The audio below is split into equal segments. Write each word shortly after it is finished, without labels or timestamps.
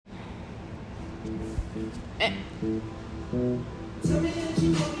Ooh,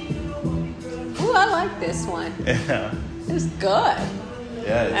 I like this one. Yeah. It's good.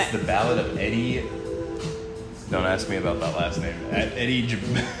 Yeah, it's the Ballad of Eddie. Don't ask me about that last name. Eddie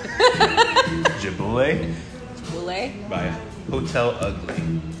Jaboulet Boule? by Hotel Ugly.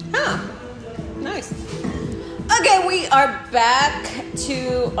 Huh. Nice. Okay, we are back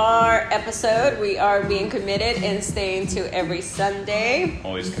to our episode. We are being committed and staying to every Sunday.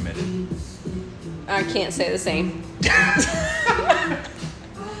 Always committed. I can't say the same.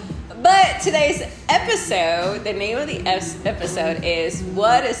 But today's episode, the name of the episode is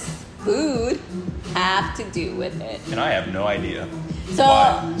What Does Food Have to Do with It? And I have no idea. So,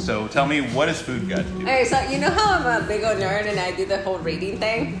 why. So tell me, what has food got to do with okay, it? so you know how I'm a big old nerd and I do the whole reading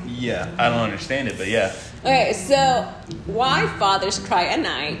thing? Yeah, I don't understand it, but yeah. Okay, so Why Fathers Cry at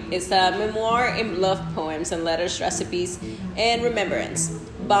Night is a memoir in love poems and letters, recipes, and remembrance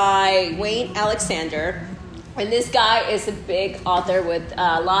by Wayne Alexander. And this guy is a big author with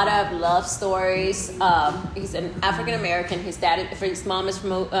a lot of love stories. He's an African American. His mom is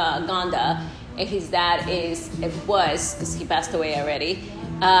from Uganda, and his dad was because he passed away already.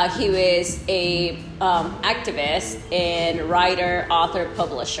 He was a activist and writer, author,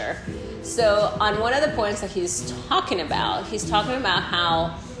 publisher. So on one of the points that he's talking about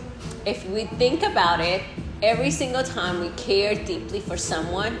how if we think about it, every single time we care deeply for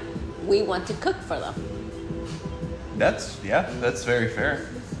someone, we want to cook for them. That's very fair.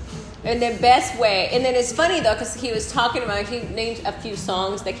 And the best way, and then it's funny though, because he was talking about, he named a few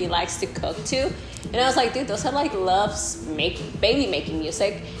songs that he likes to cook to. And I was like, dude, those are like baby making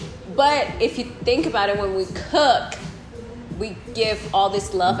music. But if you think about it, when we cook, we give all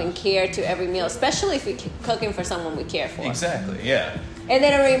this love and care to every meal, especially if we're cooking for someone we care for. Exactly, yeah. And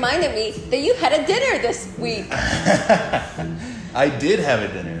then it reminded me that you had a dinner this week. I did have a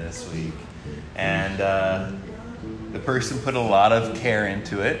dinner this week. And the person put a lot of care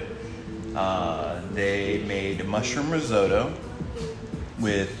into it. They made mushroom risotto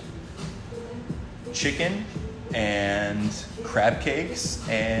with chicken and crab cakes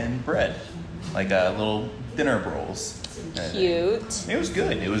and bread. Like little dinner rolls. Cute. It was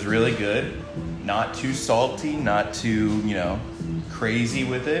good. It was really good. Not too salty, not too, crazy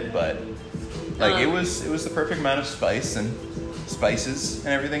with it, but it was the perfect amount of spices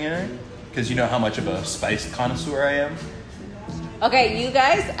and everything in it. Because you know how much of a spice connoisseur I am. Okay, you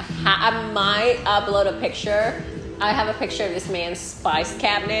guys, I might upload a picture. I have a picture of this man's spice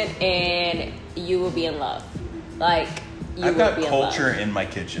cabinet, and you will be in love. Like, you I've will got be in culture love. in my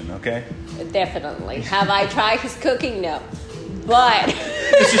kitchen, okay? Definitely. Have I tried his cooking? No. But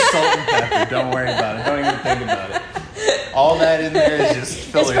It's just salt and pepper. Don't worry about it. Don't even think about it. All that in there is just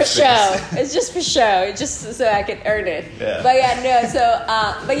filler it's for space. show. It's just for show. Just so I can earn it. Yeah. But yeah, no. So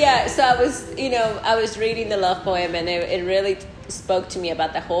I was reading the love poem, and it really spoke to me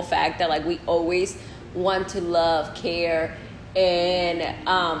about the whole fact that like we always want to love, care, and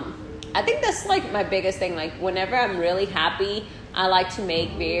I think that's like my biggest thing. Like whenever I'm really happy, I like to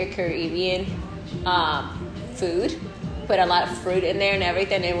make very Caribbean food, put a lot of fruit in there and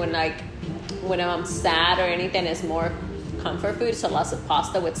everything. And when I'm sad or anything, it's more comfort food, so lots of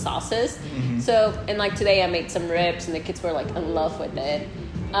pasta with sauces. Mm-hmm. So, and like today I made some ribs and the kids were like in love with it.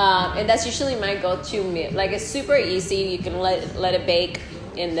 And that's usually my go-to meal. Like it's super easy. You can let it bake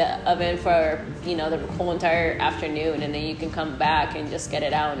in the oven for, the whole entire afternoon, and then you can come back and just get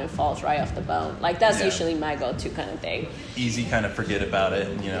it out and it falls right off the bone. Like that's usually my go-to kind of thing. Easy, kind of forget about it,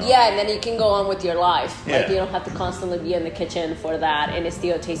 Yeah, and then you can go on with your life. Yeah. Like you don't have to constantly be in the kitchen for that, and it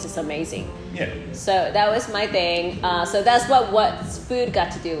still tastes amazing. Yeah. So that was my thing. So that's what food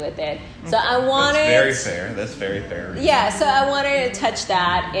got to do with it. So I wanted... That's very fair. Yeah, so I wanted to touch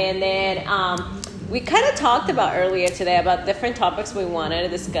that. And then we kind of talked about earlier today about different topics we wanted to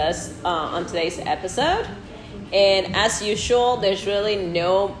discuss on today's episode. And as usual, there's really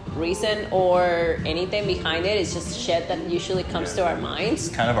no reason or anything behind it. It's just shit that usually comes to our minds.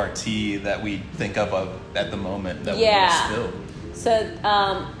 It's kind of our tea that we think of at the moment that we Yeah. want to spill. So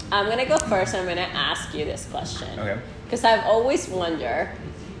I'm going to go first. I'm going to ask you this question. Okay. Because I've always wondered,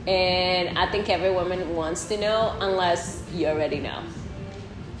 and I think every woman wants to know unless you already know.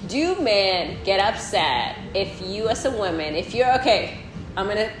 Do men get upset if you as a woman, if you're, okay, I'm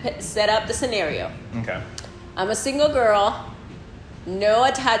going to set up the scenario. Okay. I'm a single girl, no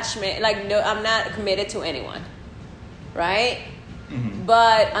attachment, I'm not committed to anyone, right? Mm-hmm.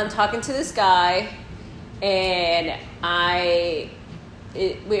 But I'm talking to this guy, and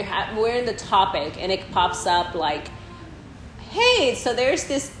we're in the topic, and it pops up like, hey, so there's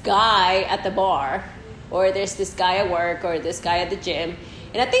this guy at the bar, or there's this guy at work, or this guy at the gym,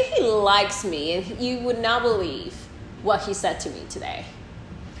 and I think he likes me, and you would not believe what he said to me today.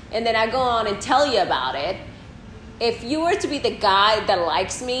 And then I go on and tell you about it. If you were to be the guy that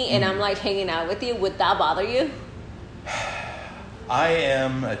likes me and I'm like hanging out with you, would that bother you? I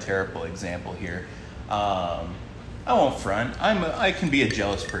am a terrible example here. I won't front. I can be a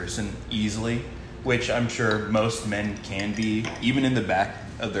jealous person easily, which I'm sure most men can be. Even in the back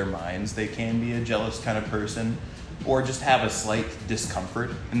of their minds, they can be a jealous kind of person, or just have a slight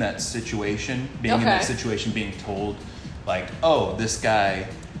discomfort in that situation, being in that situation, being told, like, oh, this guy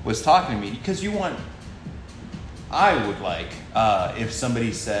was talking to me. Because I would like, if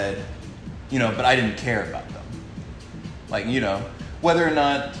somebody said, but I didn't care about them. Like, whether or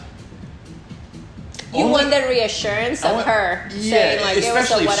not... You want the reassurance of her saying, like,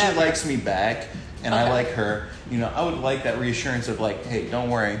 especially it was if she likes me back and I like her, I would like that reassurance of like, hey, don't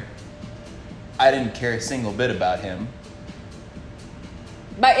worry, I didn't care a single bit about him.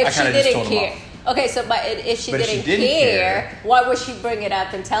 But if she didn't care, okay, so if she didn't care, why would she bring it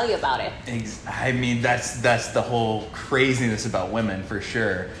up and tell you about it? I mean, that's the whole craziness about women for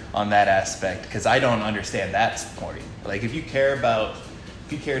sure on that aspect, because I don't understand that point. Like, if you cared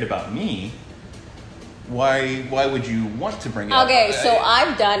about me, why would you want to bring it up? Okay, so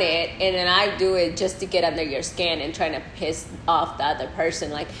I've done it, and then I do it just to get under your skin and trying to piss off the other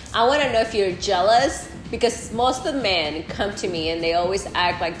person. Like, I want to know if you're jealous, because most of the men come to me and they always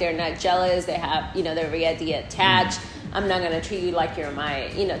act like they're not jealous. They have, they're really attached. Mm-hmm. I'm not going to treat you like you're my,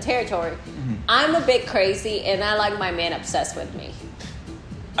 territory. Mm-hmm. I'm a bit crazy, and I like my man obsessed with me.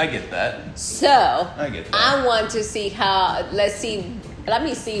 I get that. So, I get that. I want to see let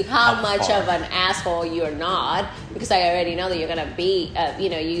me see how much of an asshole you're not, because I already know that you're going to be,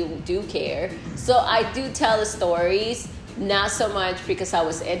 you do care. So I do tell the stories, not so much because I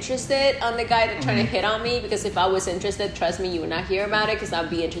was interested on the guy that trying to hit on me, because if I was interested, trust me, you would not hear about it, because I'd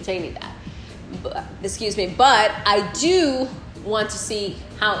be entertaining that. But I do want to see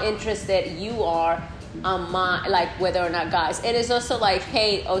how interested you are on whether or not guys. And it's also like,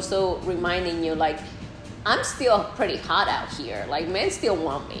 hey, also reminding you, like, I'm still pretty hot out here. Like, men still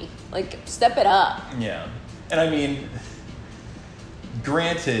want me. Like, step it up. Yeah. And I mean,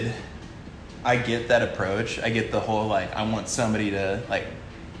 granted, I get that approach. I get the whole, like, I want somebody to, like,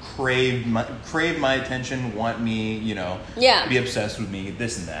 crave my attention, want me, be obsessed with me,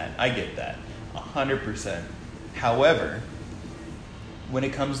 this and that. I get that. 100%. However, when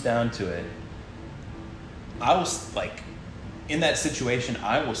it comes down to it, I was, like, in that situation,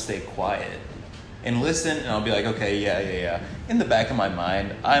 I will stay quiet and listen, and I'll be like, okay, yeah. In the back of my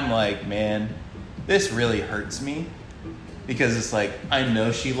mind, I'm like, man, this really hurts me, because it's like, I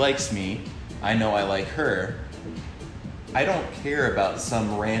know she likes me, I know I like her. I don't care about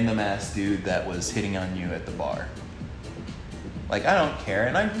some random ass dude that was hitting on you at the bar. Like, I don't care,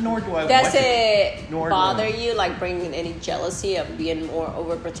 and nor do I. Does it bother you, like, bringing any jealousy of being more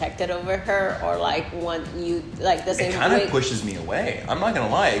overprotected over her, or like want you like the same? It kind of pushes me away. I'm not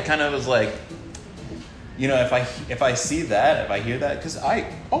gonna lie. It kind of was like, if I see that, if I hear that, because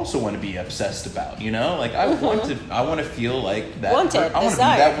I also want to be obsessed about, like I want to feel like that. Wanted, I want to be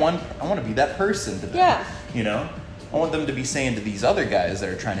that one. I want to be that person to them. Yeah. I want them to be saying to these other guys that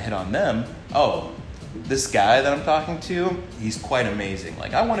are trying to hit on them, oh, this guy that I'm talking to, he's quite amazing.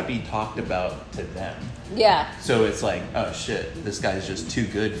 Like, I want to be talked about to them. Yeah. So it's like, oh shit, this guy's just too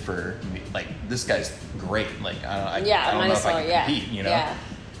good for me. Like, this guy's great. Like, I don't know if I can compete, Yeah.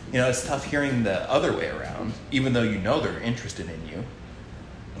 It's tough hearing the other way around, even though they're interested in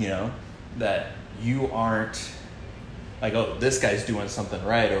you, that you aren't like, oh, this guy's doing something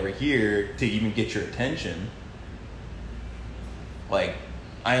right over here to even get your attention. Like,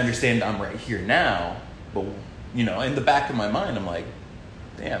 I understand I'm right here now, but, in the back of my mind, I'm like,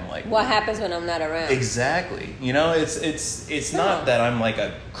 damn, like... What happens when I'm not around? Exactly. It's not that I'm, like,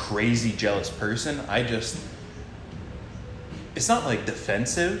 a crazy jealous person. It's not, like,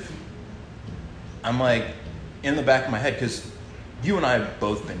 defensive. I'm, like, in the back of my head, because you and I have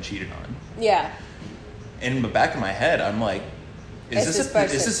both been cheated on. Yeah. In the back of my head, I'm like, is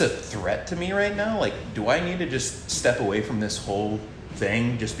this a threat to me right now? Like, do I need to just step away from this whole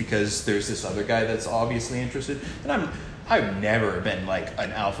thing just because there's this other guy that's obviously interested? And I've never been like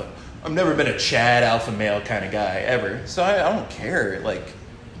an alpha. I've never been a Chad alpha male kind of guy ever. So I don't care. Like,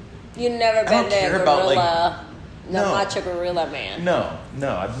 you've never been the gorilla, macho gorilla man. No,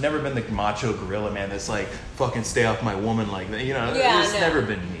 I've never been the macho gorilla man that's like, fucking stay off my woman like that. It's never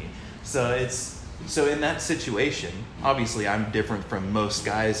been me. So in that situation, obviously I'm different from most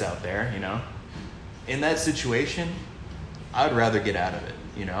guys out there, In that situation, I'd rather get out of it,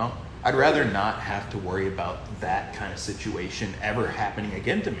 I'd rather not have to worry about that kind of situation ever happening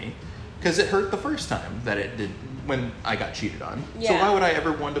again to me, because it hurt the first time that it did when I got cheated on. Yeah. So why would I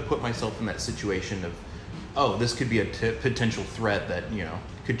ever want to put myself in that situation of, oh, this could be a potential threat that, you know,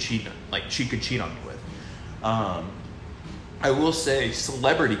 could cheat, like she could cheat on me with. I will say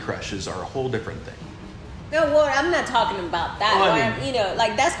celebrity crushes are a whole different thing. No, well, I'm not talking about that. Well, I mean- you know,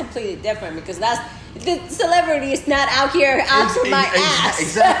 like that's completely different because the celebrity is not out here after my ass.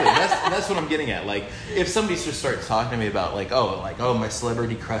 Exactly. That's what I'm getting at. Like, if somebody just starts talking to me about oh, my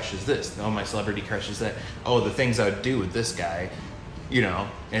celebrity crush is this. Oh, my celebrity crush is that. Oh, the things I would do with this guy, you know,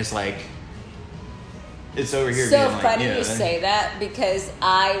 and it's like, it's over here. So being like, funny you know, you say that because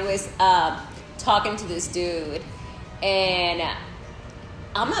I was talking to this dude and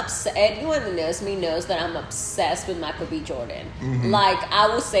I'm upset. Anyone that knows me knows that I'm obsessed with Michael B. Jordan. Mm-hmm. Like, I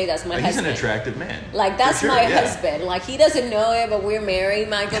will say that's my husband. He's an attractive man. Like, that's For sure, my yeah. husband. Like, he doesn't know it, but we're married,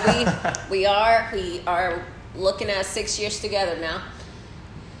 Michael B. We are looking at 6 years together now.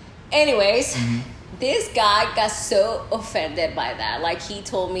 Anyways, this guy got so offended by that. Like, he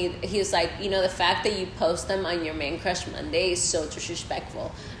told me, he was like, you know, the fact that you post them on your Man Crush Monday is so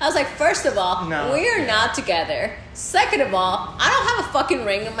disrespectful. I was like, first of all, we're not together. Second of all, I don't have a fucking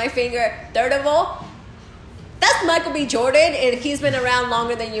ring on my finger. Third of all, that's Michael B. Jordan, and he's been around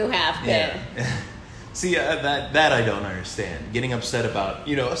longer than you have been. Yeah. See, that I don't understand. Getting upset about,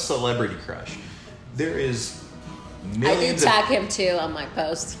 you know, a celebrity crush. There is millions I do tag him too on my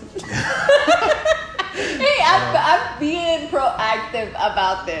post. Hey, I'm being proactive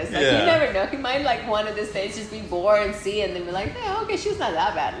about this. Like, Yeah. you never know. He might, like, one of these days just be bored and see and then be like, oh, okay, she's not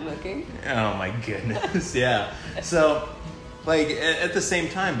that bad looking. Oh my goodness, yeah. So, like, at the same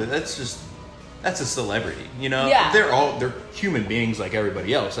time, but that's a celebrity, you know? Yeah. They're human beings like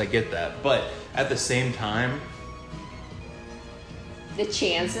everybody else, I get that. But at the same time, The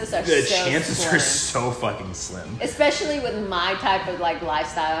chances are the so chances slim. are so fucking slim. Especially with my type of, like,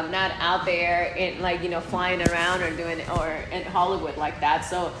 lifestyle. I'm not out there in, like, you know, flying around or doing or in Hollywood like that.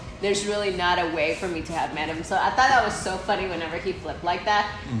 So there's really not a way for me to have met him. So I thought that was so funny whenever he flipped like that.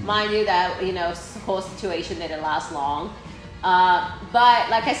 Mind you, that, you know, whole situation didn't last long. But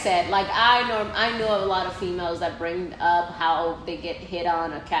like I said, like I know of a lot of females that bring up how they get hit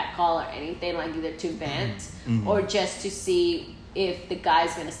on a catcall or anything, like either to vent or just to see if the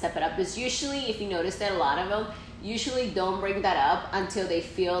guy's gonna step it up. Because usually, if you notice that a lot of them usually don't bring that up until they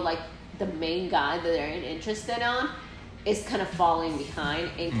feel like the main guy that they're interested on is kind of falling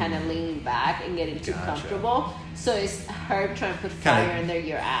behind and kind of leaning back and getting too comfortable. So it's her trying to put fire under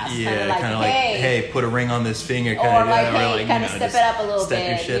your ass. Yeah, kind of like, hey, put a ring on this finger. or like, hey, kind of you know, step it up a little step bit.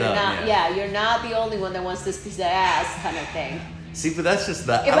 your shit You're up, not, you're not the only one that wants this piece of ass kind of thing. See, but that's just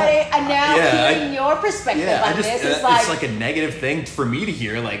that. But now hearing your perspective on this, it's like a negative thing for me to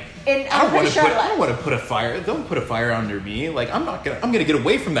hear. Like, And I don't I'm pretty sure, I don't want to put a fire. Don't put a fire under me. Like, I'm gonna get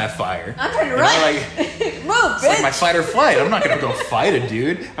away from that fire. I'm trying to You know, run. like, Move, it's like bitch. my fight or flight. I'm not gonna go fight a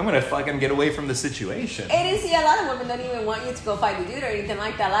dude. I'm gonna fucking get away from the situation. And you see, a lot of women don't even want you to go fight the dude or anything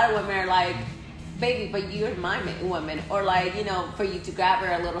like that. A lot of women are like, baby, but you're my woman. Or like, you know, for you to grab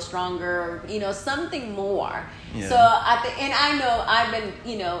her a little stronger, or, you know, something more. Yeah. So and I know I've been,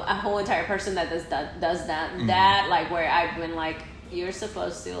 you know, a whole entire person that does that, like where I've been like, you're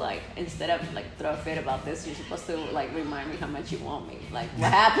supposed to, like, instead of like throw a fit about this, you're supposed to like remind me how much you want me. Like,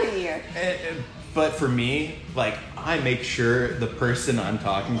 what happened here? But for me, like, I make sure the person I'm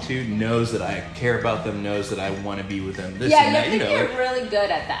talking to knows that I care about them, knows that I want to be with them. This and that, you're really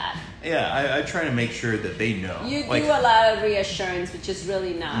good at that. Yeah, I try to make sure that they know. You like, do a lot of reassurance, which is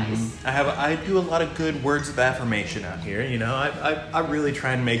really nice. I do a lot of good words of affirmation out here. You know, I really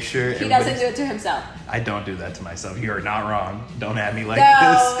try and make sure He doesn't do it to himself. I don't do that to myself. You are not wrong. Don't at me like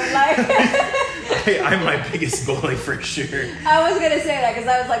No, this. like I'm my biggest bully for sure. I was gonna say that because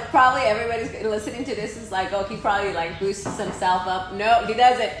I was like, probably everybody's listening to this is like, oh, he probably like boosts himself up. No, he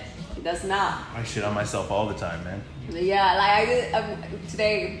doesn't. He does not. I shit on myself all the time, man. Yeah, like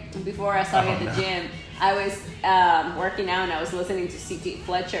today before I saw you at the gym, I was working out and I was listening to C.T.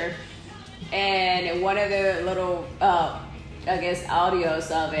 Fletcher, and one of the little I guess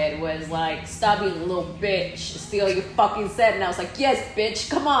audios of it was like, stop being a little bitch, steal your fucking set. And I was like, yes, bitch,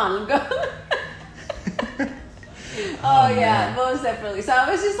 come on, go. Oh yeah, most definitely. So I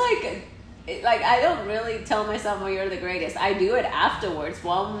was just like I don't really tell myself, oh, you're the greatest. I do it afterwards.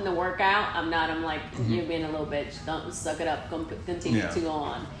 While I'm in the workout, I'm like, you're being a little bitch. Don't suck it up. Continue to go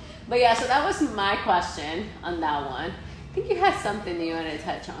on. But yeah, so that was my question on that one. I think you had something that you wanted to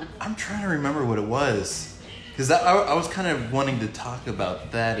touch on. I'm trying to remember what it was. Because I was kind of wanting to talk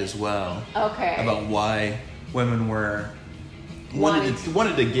about that as well. Okay. About why women were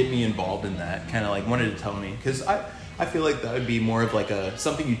wanted to get me involved in that, kind of like wanted to tell me, because I feel like that would be more of like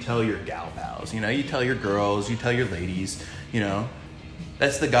something you tell your gal pals, you tell your girls, you tell your ladies,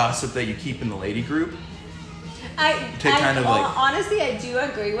 that's the gossip that you keep in the lady group. Honestly, I do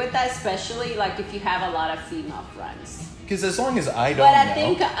agree with that, especially like if you have a lot of female friends. Because as long as I don't But I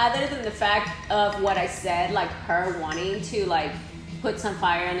think other than the fact of what I said, like her wanting to like put some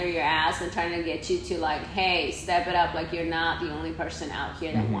fire under your ass and trying to get you to like, hey, step it up, like you're not the only person out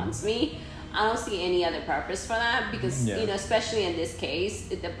here that wants me. I don't see any other purpose for that because, especially in this case,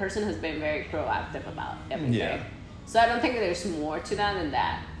 the person has been very proactive about everything. Yeah. So I don't think there's more to that than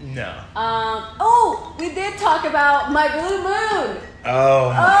that. No. We did talk about my blue moon. Oh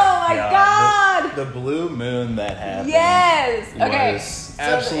my God. The blue moon that happened. Yes. Okay. Was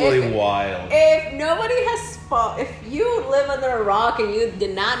absolutely wild. If nobody has, if you live under a rock and you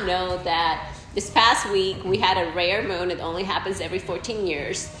did not know that this past week we had a rare moon, it only happens every 14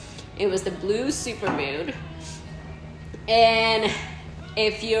 years. It was the blue supermoon. And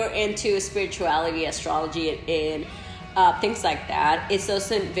if you're into spirituality, astrology, and things like that,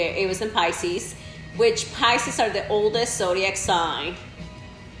 it was in Pisces, which Pisces are the oldest zodiac sign.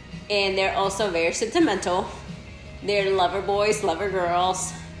 And they're also very sentimental. They're lover boys, lover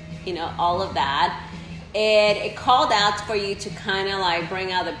girls, all of that. And it called out for you to kind of like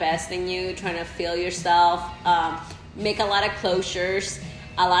bring out the best in you, trying to feel yourself, make a lot of closures.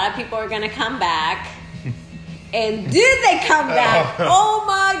 A lot of people are going to come back. And did they come back? Oh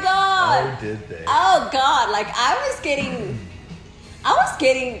my God. Oh, did they? Oh God. Like I was getting.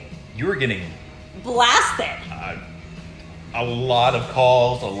 You were getting blasted. A lot of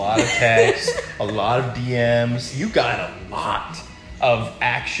calls, a lot of texts, a lot of DMs. You got a lot of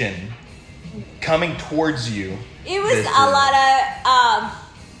action coming towards you. It was a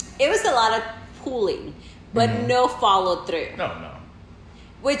lot of pulling, but no follow through. No.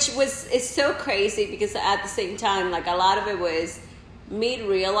 Which is so crazy because at the same time, like a lot of it was me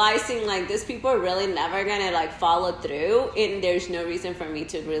realizing like these people are really never gonna like follow through, and there's no reason for me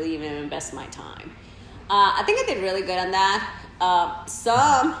to really even invest my time. I think I did really good on that.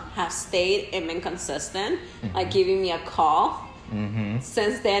 Some have stayed and been consistent, like giving me a call.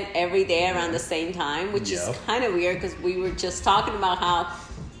 Since then, every day around the same time, which is kind of weird because we were just talking about how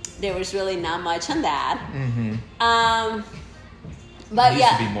there was really not much on that. But it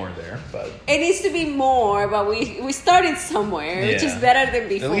needs to be more there, but it needs to be more. But we started somewhere, which is better than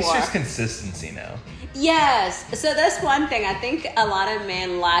before. At least there's consistency now. Yes, so that's one thing I think a lot of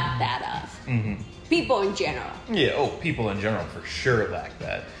men lack that of. People in general. Yeah. People in general for sure lack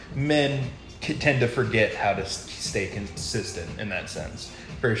that. Men tend to forget how to stay consistent in that sense,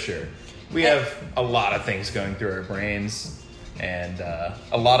 for sure. We have a lot of things going through our brains, and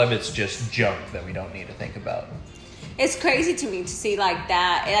a lot of it's just junk that we don't need to think about. It's crazy to me to see like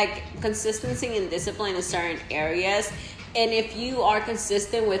that, like consistency and discipline in certain areas. And if you are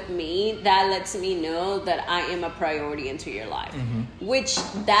consistent with me, that lets me know that I am a priority into your life. Which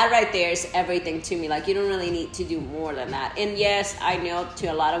that right there is everything to me. Like you don't really need to do more than that. And yes, I know to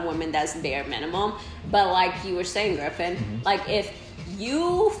a lot of women that's bare minimum. But like you were saying, Griffin, like if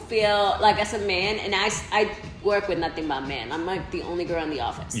you feel like as a man, and I work with nothing but men. I'm like the only girl in the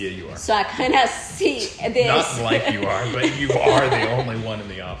office. Yeah, you are. So I kind of see this. Not like you are, but you are the only one in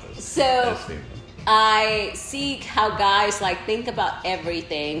the office. So I see how guys like think about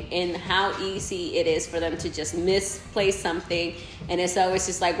everything and how easy it is for them to just misplace something, and it's always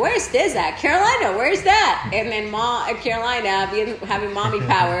just like, where's this at? Carolina, where's that? And then Carolina having mommy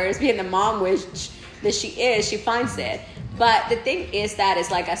powers, being the mom witch that she is, she finds it. But the thing is that is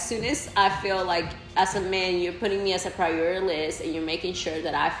like as soon as I feel like as a man you're putting me as a priority list and you're making sure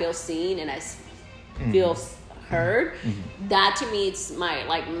that I feel seen and I feel heard, that to me it's my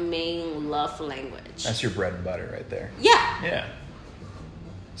like main love language. That's your bread and butter right there. Yeah.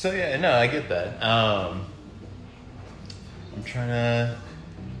 So yeah, no, I get that. I'm trying to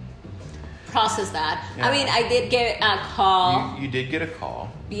process that. Yeah. I mean, I did get a call. You did get a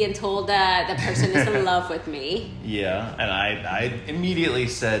call. Being told that the person is in love with me. Yeah, and I immediately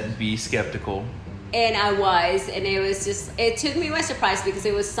said, be skeptical. And I was, and it took me by surprise because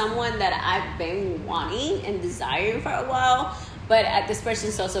it was someone that I've been wanting and desiring for a while. But this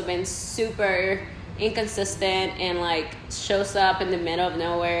person's also been super inconsistent and like shows up in the middle of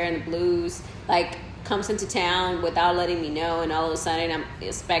nowhere in the blues, like comes into town without letting me know, and all of a sudden I'm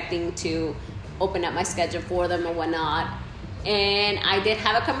expecting to open up my schedule for them and whatnot. And I did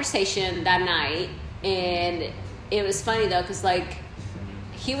have a conversation that night, and it was funny though because like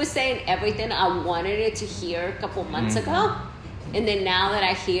he was saying everything I wanted it to hear a couple months ago, and then now that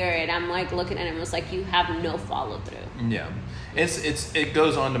I hear it, I'm like looking at him, it's like you have no follow through. Yeah, It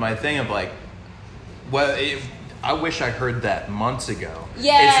goes on to my thing of like, well, I wish I heard that months ago.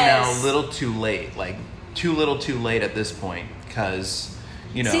 Yes. It's now a little too late. Like, too little too late at this point. Because,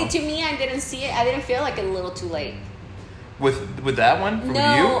 you know. See, to me, I didn't see it. I didn't feel like a little too late. With that one? From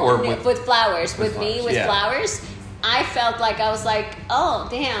No, you? Or with flowers. With me, flowers, with yeah. flowers. I felt like I was like, oh,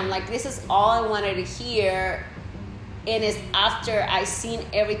 damn. Like, this is all I wanted to hear. And it's after I seen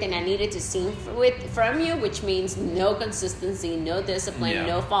everything I needed to see from you, which means no consistency, no discipline, Yeah.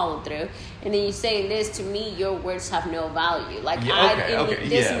 no follow through. And then you saying this to me, your words have no value. Like Yeah,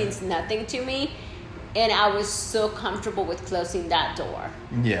 this yeah. means nothing to me, and I was so comfortable with closing that door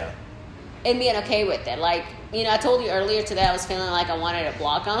Yeah. and being okay with it. Like, you know, I told you earlier today I was feeling like I wanted to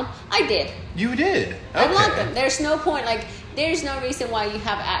block them. I did. You did. Okay. I blocked them. There's no point. Like, there's no reason why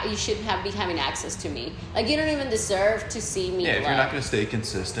you shouldn't be having access to me. Like, you don't even deserve to see me. Yeah, if love. you're not going to stay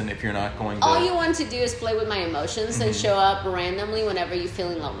consistent, if you're not going to... All you want to do is play with my emotions and show up randomly whenever you're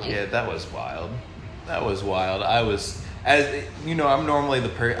feeling lonely. Yeah, that was wild. That was wild. I was, as you know, I'm normally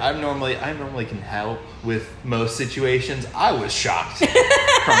I normally can help with most situations. I was shocked from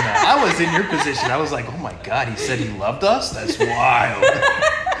that. I was in your position. I was like, oh my God, he said he loved us? That's wild.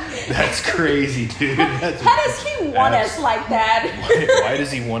 That's crazy, dude. How does he want us like that? Why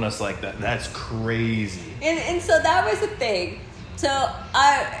does he want us like that? That's crazy. And so that was the thing. So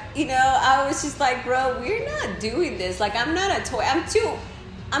I was just like, bro, we're not doing this. Like, I'm not a toy.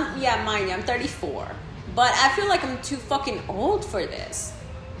 Mind you, I'm 34. But I feel like I'm too fucking old for this.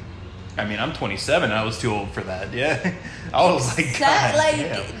 I mean, I'm 27. I was too old for that. Yeah. I was like, God,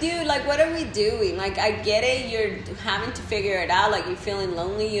 damn. Dude, like, what are we doing? Like, I get it. You're having to figure it out. Like, you're feeling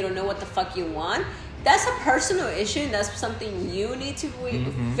lonely. You don't know what the fuck you want. That's a personal issue. And that's something you need to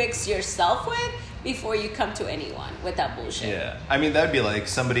fix yourself with before you come to anyone with that bullshit. Yeah. I mean, that'd be like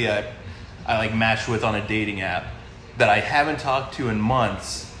somebody I like matched with on a dating app that I haven't talked to in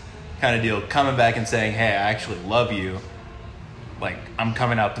months, kind of deal, coming back and saying, hey, I actually love you. Like, I'm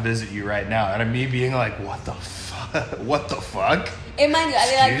coming out to visit you right now. And me being like, what the fuck? What the fuck? And mind you, I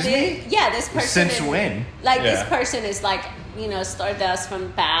mean, like, Excuse me? this person Since when? Like, Yeah. this person is like, you know, stardust from the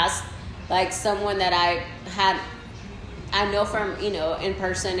past. Like, someone that I know from, you know, in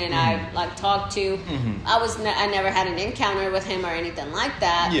person and I like talked to. I never had an encounter with him or anything like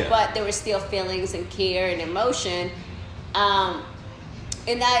that. Yeah. But there were still feelings and care and emotion.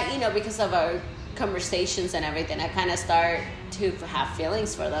 And that, you know, because of our conversations and everything, I kind of start to have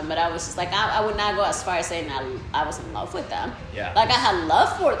feelings for them. But I was just like, I would not go as far as saying I was in love with them. Yeah. Like, I had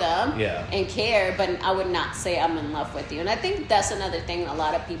love for them. Yeah. And care, but I would not say I'm in love with you. And I think that's another thing a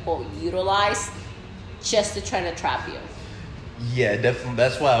lot of people utilize just to try to trap you. Yeah, definitely.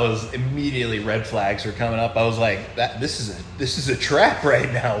 That's why I was immediately red flags were coming up. I was like, this is a trap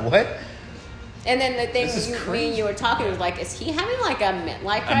right now. What? And then the thing This is me crazy. and you were talking was like, is he having like a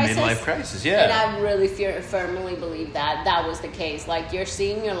midlife crisis? A midlife crisis, yeah. And I really firmly believe that was the case. Like, you're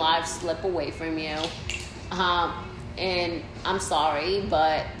seeing your life slip away from you. And I'm sorry,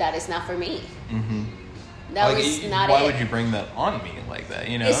 but that is not for me. Mm-hmm. That like, was not why it. would you bring that on me like that?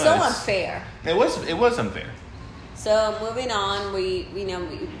 You know, It's so unfair. It was unfair. So moving on, we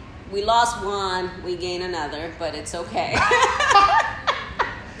lost one, we gained another, but it's okay.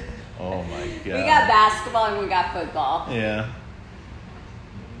 Oh my God. We got basketball and we got football. Yeah.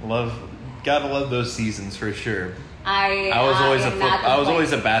 Gotta love those seasons for sure. I was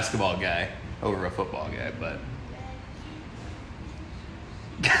always a basketball guy over a football guy, but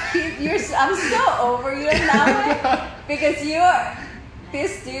I'm so over you in that way because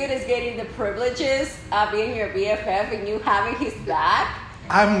this dude is getting the privileges of being your BFF and you having his back.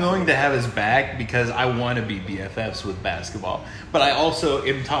 I'm going to have his back because I want to be BFFs with basketball. But I also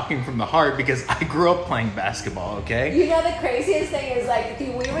am talking from the heart because I grew up playing basketball, okay? You know, the craziest thing is, like,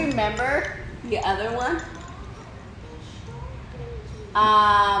 do we remember the other one?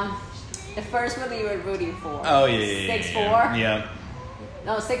 The first one that you were rooting for. Oh, yeah. 6'4"? Yeah.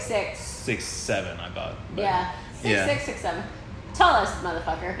 No, 6'6". 6'7", I thought. But Yeah. 6'6", 6'7". Tallest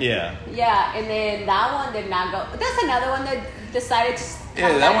motherfucker. Yeah. Yeah, and then that one did not go. That's another one that decided to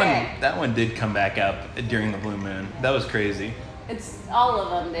come back in. That one did come back up during the blue moon. That was crazy. It's all of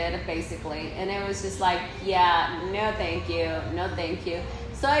them did, basically, and it was just like, yeah, no thank you.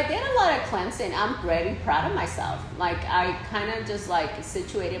 So I did a lot of cleansing. I'm really proud of myself. Like, I kind of just like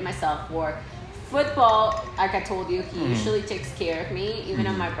situated myself for football. Like I told you, he usually takes care of me. Even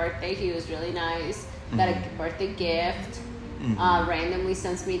on my birthday, he was really nice. Got a birthday gift. Randomly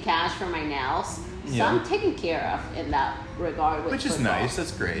sends me cash for my nails. So I'm taken care of in that regard with Which is football. nice.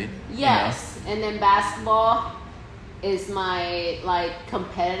 That's great. Yes. And then basketball is my, like,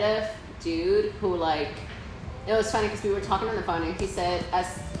 competitive dude who, like, it was funny because we were talking on the phone and he said,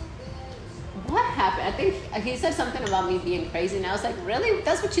 what happened? I think he said something about me being crazy, and I was like, really?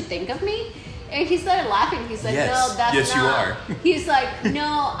 That's what you think of me? And he started laughing. He's like, yes. no, that's yes, not. You are. He's like, no,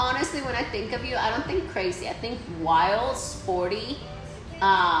 honestly, when I think of you, I don't think crazy. I think wild, sporty,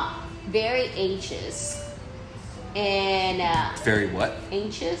 very anxious. And very what?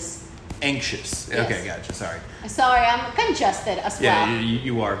 Anxious. Anxious. Yes. Okay, gotcha. Sorry. Sorry, I'm congested as well. Yeah,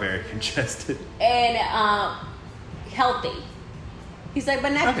 you are very congested. And healthy. He's like,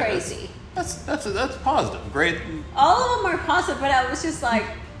 but not crazy. That's positive. Great. All of them are positive, but I was just like,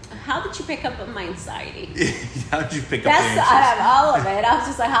 how did you pick up on my anxiety? How did you pick up? That's out of all of it. I was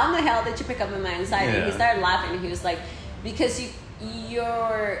just like, how in the hell did you pick up on my anxiety? Yeah. He started laughing, and he was like, because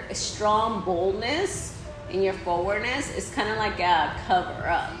your strong boldness and your forwardness is kind of like a cover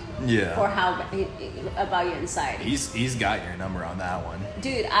up. Yeah. For how about your anxiety. He's got your number on that one.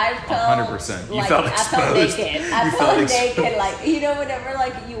 Dude, I felt 100%. You like, felt exposed. I felt naked. I You felt felt naked. Like, you know, whenever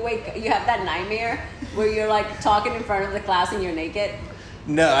like you have that nightmare where you're like talking in front of the class and you're naked.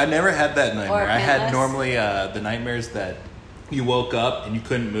 No, I never had that nightmare. I had pantless? normally the nightmares that you woke up and you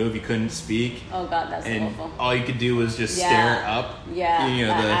couldn't move, you couldn't speak. Oh God, that's and awful. all you could do was just stare up. Yeah. You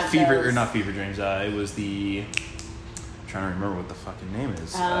know, I the have fever, those. or not fever dreams, it was the, I'm trying to remember what the fucking name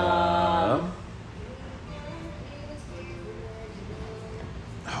is.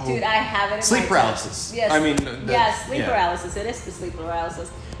 Dude, I have it in sleep my paralysis. Yes. I mean, sleep paralysis. It is the sleep paralysis.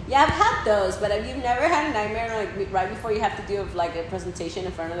 Yeah, I've had those, but have you never had a nightmare like right before you have to do like a presentation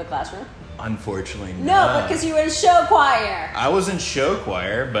in front of the classroom? Unfortunately, No, because you were in show choir. I was in show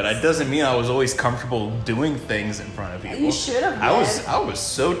choir, but it doesn't mean I was always comfortable doing things in front of people. You should have been. I was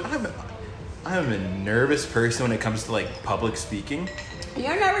so. I'm a nervous person when it comes to like public speaking.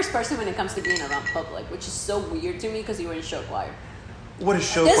 You're a nervous person when it comes to being around public, which is so weird to me because you were in show choir. What is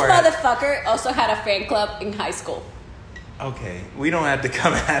show This choir? motherfucker also had a fan club in high school. Okay, we don't have to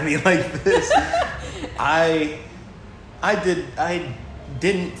come at me like this. I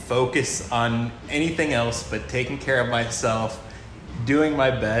didn't focus on anything else but taking care of myself, doing my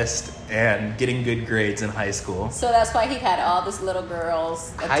best, and getting good grades in high school. So that's why he had all these little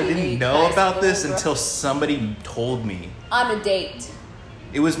girls. I didn't know about this until somebody told me. On a date.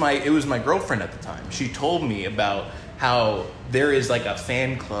 It was my girlfriend at the time. She told me about how there is like a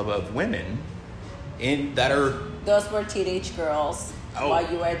fan club of women that are. Those were teenage girls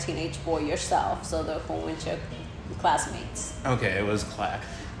while you were a teenage boy yourself. So the whole bunch of classmates. Okay, it was class.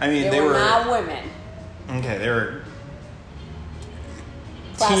 I mean, they were not women. Okay, they were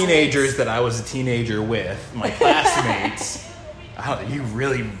Classmates. Teenagers that I was a teenager with, my classmates. You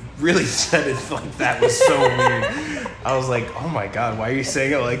really said it like that was so weird. I was like, oh my God, why are you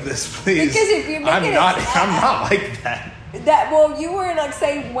saying it like this, please? Because if you're making I'm not like that. You were like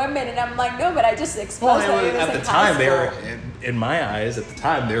saying women, and I'm like, no, but I just exposed that it was at the like time, high they were, school. in my eyes, at the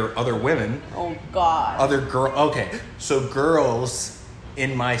time, there were other women. Oh God. Other Okay, so girls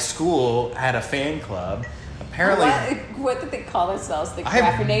in my school had a fan club. Apparently, what did they call themselves? The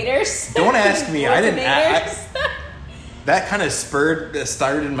Graffinators? Don't ask me. I didn't. Graffinators? That kind of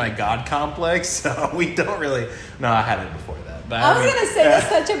started in my God complex. So we don't really. No, I had it before that. But I was gonna say that's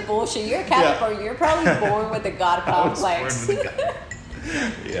such a bullshit. You're a Capricorn. Yeah. You're probably born with a God complex.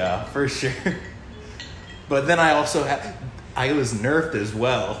 Yeah, for sure. But then I also I was nerfed as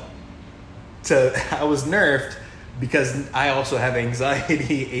well. I was nerfed because I also have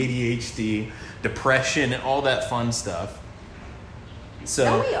anxiety, ADHD, depression, and all that fun stuff. So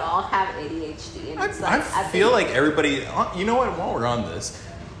don't we all have ADHD? And it's I feel like everybody. You know what? While we're on this,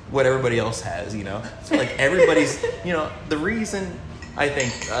 what everybody else has, you know, I feel like everybody's. You know, the reason I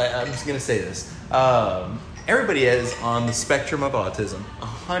think I'm just gonna say this. Everybody is on the spectrum of autism,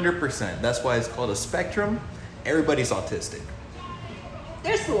 100%. That's why it's called a spectrum. Everybody's autistic.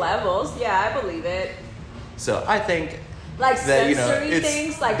 There's levels. Yeah, I believe it. So I think like that, you know, sensory it's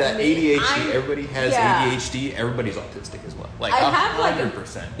things like that ADHD. Everybody has ADHD. Everybody's autistic as well. Like I have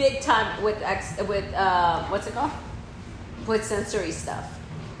 100%. like a big time with what's it called? With sensory stuff.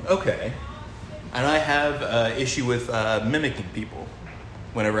 Okay. And I have issue with mimicking people.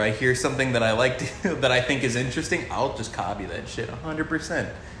 Whenever I hear something that I like to, that I think is interesting, I'll just copy that shit 100%.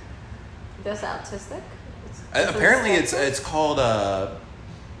 That's autistic? Apparently, it's called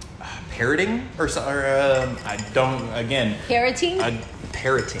parroting or I don't again. Parroting?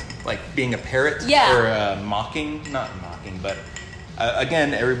 Parroting, like being a parrot. Yeah. Or not mocking, but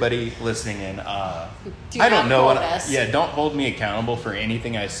again, everybody listening in. I don't know what. Yeah, don't hold me accountable for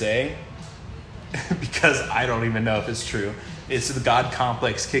anything I say because I don't even know if it's true. It's the God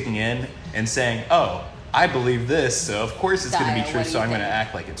complex kicking in and saying, "Oh, I believe this, so of course it's going to be true. So I'm going to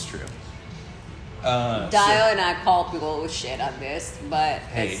act like it's true." Dio and I call people shit on this, but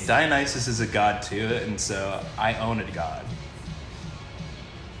Hey, Dionysus is a god too, and so I own a god.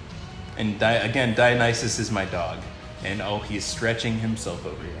 And again, Dionysus is my dog, and he's stretching himself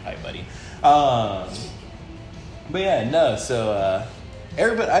over here. Hi, buddy. But yeah, no. So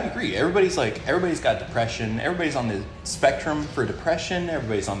everybody, I agree. Everybody's got depression. Everybody's on the spectrum for depression.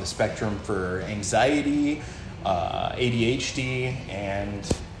 Everybody's on the spectrum for anxiety, ADHD, and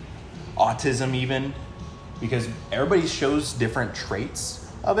autism even, because everybody shows different traits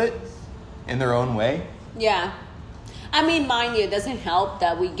of it in their own way. Yeah. I mean, mind you, it doesn't help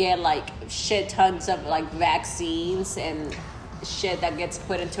that we get like shit tons of like vaccines and shit that gets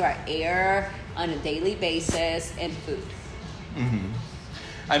put into our air on a daily basis and food. Mm-hmm.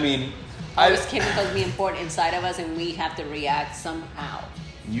 I mean, all those chemicals being poured inside of us, and we have to react somehow.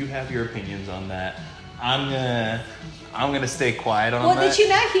 You have your opinions on that. I'm gonna stay quiet on that. Well, did you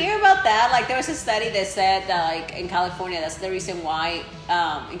not hear about that? Like, there was a study that said that, like, in California, that's the reason why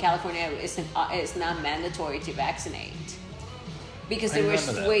in California it's not mandatory to vaccinate. Because there was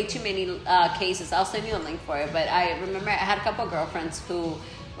way too many cases. I'll send you a link for it. But I remember I had a couple of girlfriends who,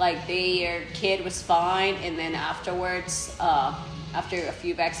 like, their kid was fine, and then afterwards, after a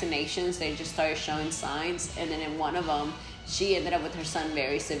few vaccinations, they just started showing signs. And then in one of them, she ended up with her son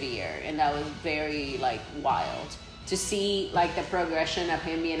very severe, and that was very, like, wild to see, like, the progression of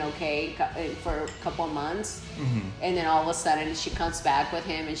him being okay for a couple of months. Mm-hmm. And then all of a sudden she comes back with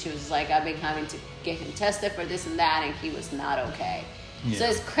him, and she was like, I've been having to get him tested for this and that, and he was not okay. Yeah. So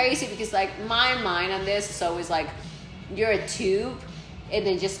it's crazy because, like, my mind on this is always like, you're a tube, and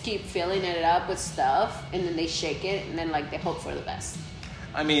then just keep filling it up with stuff, and then they shake it, and then, like, they hope for the best.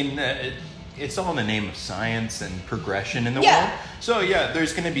 I mean, it's all in the name of science and progression in the world. So yeah,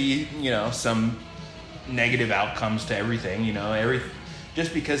 there's going to be, some negative outcomes to everything.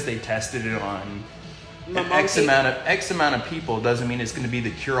 Just because they tested it on X amount of people doesn't mean it's going to be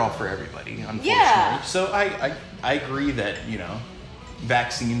the cure all for everybody. Unfortunately. Yeah. So I agree that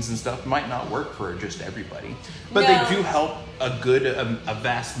vaccines and stuff might not work for just everybody, but they do help a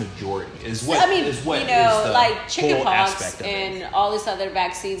vast majority. Is what is the like chickenpox and all these other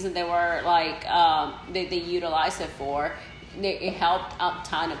vaccines that they were like they utilized it for. It helped a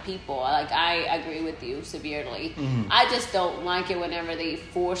ton of people. Like, I agree with you severely. Mm-hmm. I just don't like it whenever they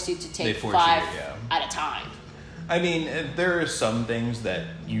force you to take 5 at a time. I mean, there are some things that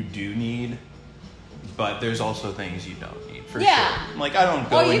you do need, but there's also things you don't need for sure. Like, I don't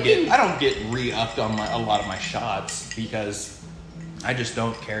get re-upped on a lot of my shots because I just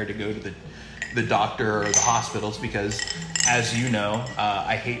don't care to go to the doctor or the hospitals because, as you know,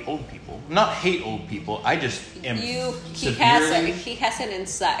 I hate old people. Not hate old people. I just am He has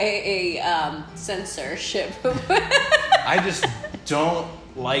a censorship. I just don't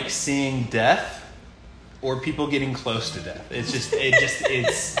like seeing death or people getting close to death. It's. He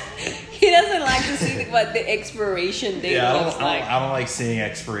doesn't like to see what the expiration date looks like. I don't like seeing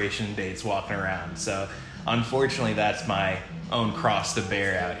expiration dates walking around. So, unfortunately, that's my own cross to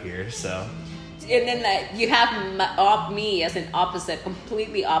bear out here. So. And then you have me as an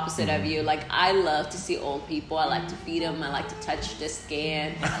completely opposite of you. Like, I love to see old people. I like to feed them. I like to touch the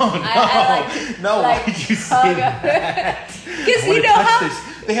skin. Oh, no. Why did you say that? Because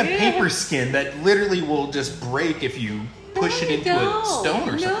they have paper skin that literally will just break if you push it into a stone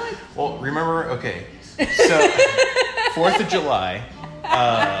or something. Well, remember, okay. So, 4th of July,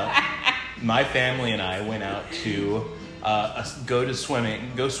 my family and I went out to go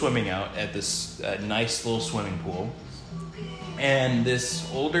swimming out at this nice little swimming pool, and this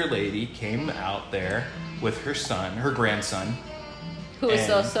older lady came out there with her grandson, who was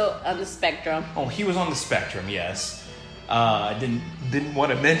also on the spectrum. Oh, he was on the spectrum, yes. I didn't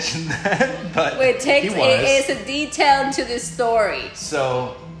want to mention that, but he was. It's a detail to this story.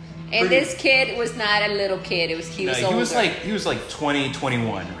 So. And this kid was not a little kid. He was older. He was like 20,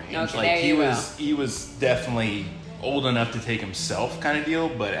 21 range. Okay, like he was definitely old enough to take himself kind of deal,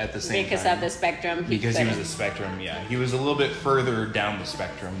 but at the same time. Because of the spectrum. Because he was a spectrum, yeah. He was a little bit further down the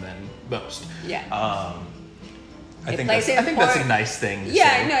spectrum than most. Yeah. I think that's a nice thing to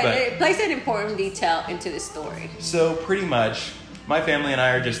say. It plays an important detail into the story. So pretty much, my family and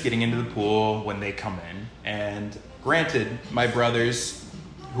I are just getting into the pool when they come in. And granted, my brothers,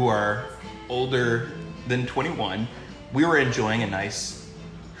 who are older than 21, we were enjoying a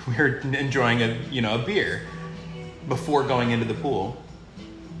beer before going into the pool.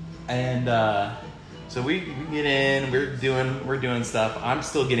 And so we get in, we're doing stuff. I'm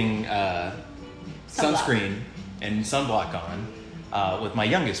still getting sunscreen and sunblock on with my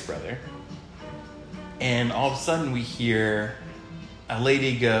youngest brother. And all of a sudden we hear a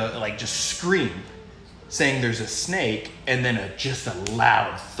lady just scream, saying there's a snake, and then just a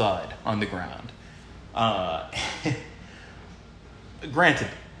loud thud on the ground. Granted,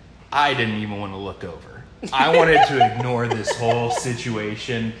 I didn't even want to look over. I wanted to ignore this whole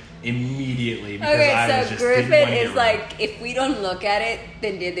situation immediately because I was just Griffin didn't want to is get like, if we don't look at it,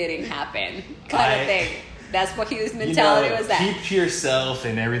 then it didn't happen, kind of thing. That's what his mentality was. That keep to yourself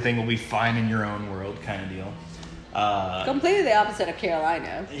and everything will be fine in your own world, kind of deal. Completely the opposite of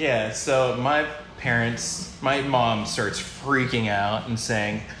Carolina. Yeah. So my mom starts freaking out and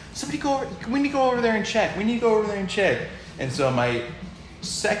saying, "We need to go over there and check. We need to go over there and check." And so my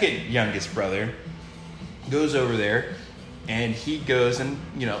second youngest brother goes over there, and he goes and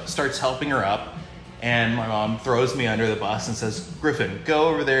starts helping her up. And my mom throws me under the bus and says, "Griffin, go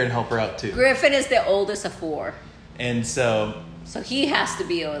over there and help her out too." Griffin is the oldest of 4. And so he has to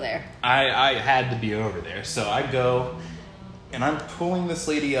be over there. I had to be over there. So I go, and I'm pulling this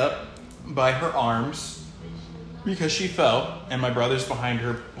lady up by her arms because she fell, and my brother's behind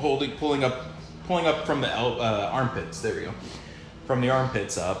her pulling up from the armpits. There we go. From the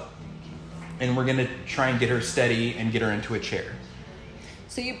armpits up. And we're going to try and get her steady and get her into a chair.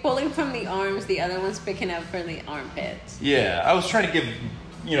 So you're pulling from the arms, the other one's picking up from the armpits. Yeah, I was trying to give,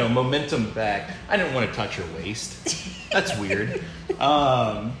 momentum back. I didn't want to touch her waist. That's weird.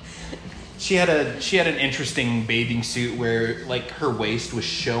 She had an interesting bathing suit where her waist was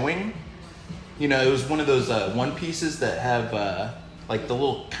showing. It was one of those one pieces that have the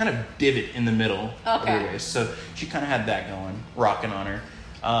little kind of divot in the middle of her waist. So she kind of had that going, rocking on her.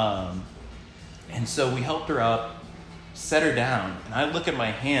 And so we helped her up, set her down, and I look at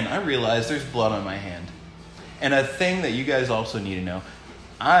my hand. I realize there's blood on my hand. And a thing that you guys also need to know,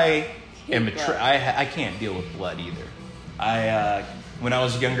 I can't deal with blood either. When I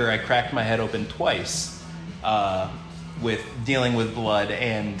was younger, I cracked my head open twice with dealing with blood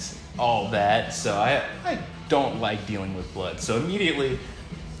and all that. So I don't like dealing with blood. So immediately,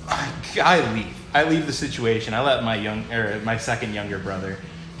 I leave. I leave the situation. I let my second younger brother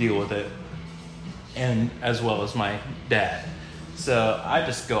deal with it, and as well as my dad. So I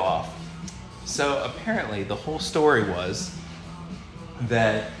just go off. So apparently the whole story was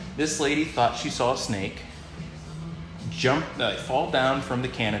that this lady thought she saw a snake fall down from the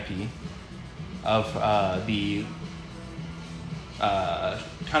canopy of the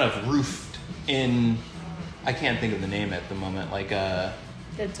kind of roofed in, I can't think of the name at the moment, the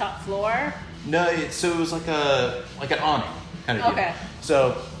top floor? No, so it was like an awning kind of deal. Okay.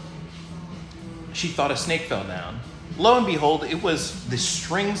 So she thought a snake fell down. Lo and behold, it was the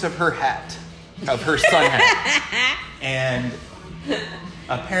strings of her hat, of her sun hat. And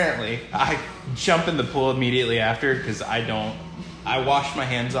apparently, I jump in the pool immediately after because I washed my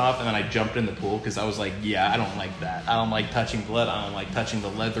hands off and then I jumped in the pool because I was like, yeah, I don't like that. I don't like touching blood. I don't like touching the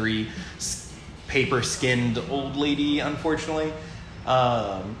leathery, paper-skinned old lady, unfortunately.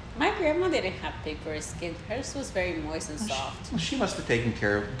 My grandma didn't have paper skin. Hers was very moist and soft. She must have taken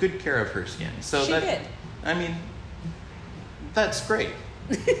good care of her skin. So she did. I mean, that's great.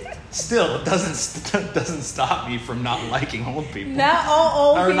 Still, it doesn't stop me from not liking old people. Not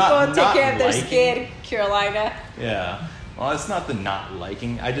all old people take care of their liking. skin, Carolina. Yeah. Well, it's not the not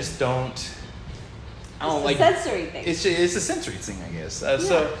liking. I just don't. I don't like. It's a sensory thing. It's a sensory thing, I guess.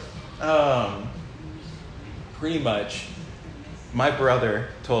 So, pretty much, my brother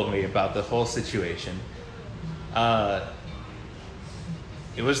told me about the whole situation. It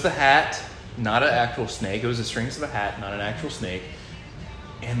was the hat, not an actual snake. It was the strings of a hat, not an actual snake.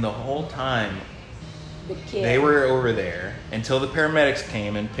 And the whole time, they were over there until the paramedics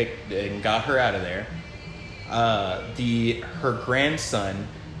came and got her out of there. Her grandson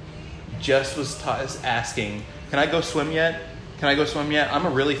just was asking, "Can I go swim yet? Can I go swim yet? I'm a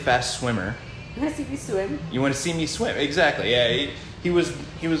really fast swimmer." You want to see me swim? You want to see me swim? Exactly. Yeah. He was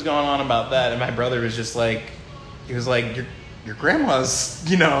going on about that, and my brother was just like, he was like, your grandma's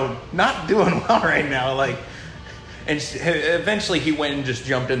not doing well right now, like. And eventually he went and just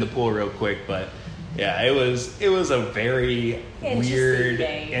jumped in the pool real quick, but yeah, it was a very weird,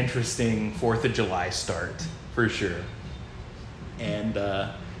 interesting 4th of July start for sure. And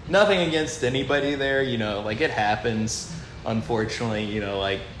nothing against anybody there, it happens. Unfortunately,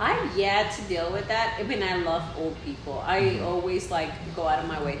 I've yet to deal with that. I mean, I love old people. I always go out of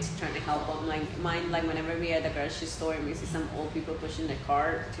my way to try to help them. Whenever we are at the grocery store and we see some old people pushing their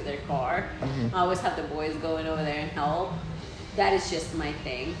car to their car, I always have the boys going over there and help. That is just my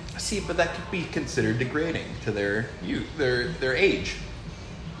thing. See, but that could be considered degrading to their age.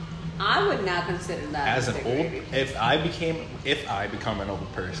 I would not consider that as an degrading. if I become an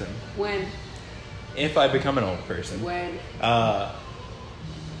old person. When? If I become an old person. When?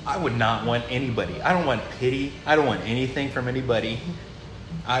 I would not want anybody. I don't want pity. I don't want anything from anybody.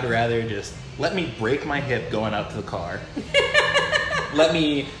 I'd rather just let me break my hip going out to the car. let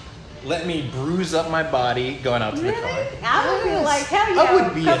me bruise up my body going out to the car. I would be like, hell yeah. I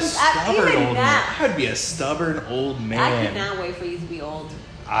would be a stubborn old man. Now. I would be a stubborn old man. I could not wait for you to be old.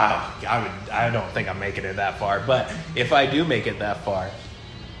 I don't think I'm making it that far, but if I do make it that far,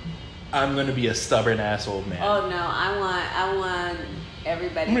 I'm gonna be a stubborn ass old man. Oh no, I want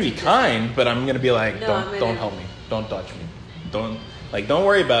everybody. I'm gonna be kind, but I'm gonna be like, don't help me, don't touch me, don't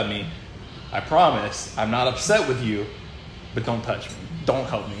worry about me. I promise, I'm not upset with you, but don't touch me, don't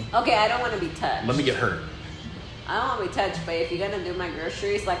help me. Okay, I don't want to be touched. Let me get hurt. I don't want to be touched, but if you're gonna do my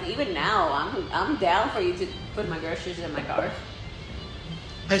groceries, like even now, I'm down for you to put my groceries in my car.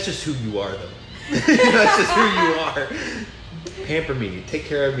 That's just who you are, though. That's just who you are. Pamper me. Take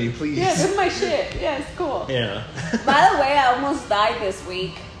care of me, please. Yeah, that's my shit. Yeah, it's cool. Yeah. By the way, I almost died this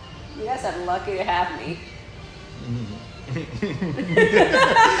week. You guys are lucky to have me.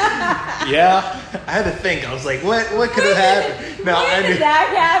 Yeah, I had to think. I was like, what could have happened? No, when did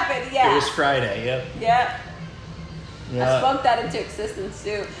that happen? Yeah. It was Friday, yep. Yeah. Yeah. I spoke that into existence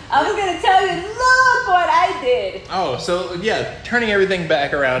too. I was gonna tell you, look what I did. Oh, so yeah, turning everything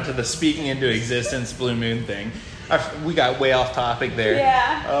back around to the speaking into existence Blue Moon thing. We got way off topic there.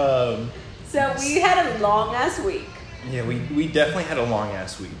 Yeah. So we had a long ass week. Yeah, we definitely had a long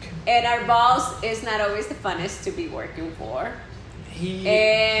ass week. And our boss is not always the funnest to be working for. He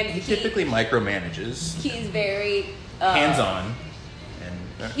typically micromanages. He's very hands on.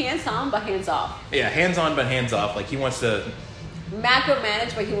 Hands on, but hands off. Yeah, hands on, but hands off. Like he wants to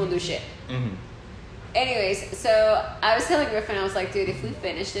macromanage, but he won't do shit. Mm-hmm. Anyways, so I was telling Griffin, I was like, dude, if we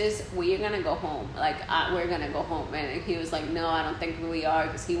finish this, we are gonna go home. Like, we're gonna go home. And he was like, no, I don't think we are,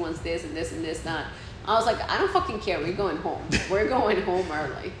 because he wants this and this and this, not. I was like, I don't fucking care. We're going home. We're going home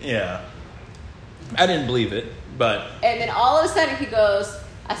early. Yeah. I didn't believe it, but. And then all of a sudden he goes,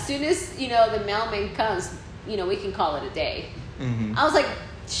 as soon as, the mailman comes, we can call it a day. Mm-hmm. I was like,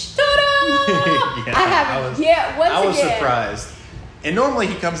 shut up! Yeah, I was surprised. And normally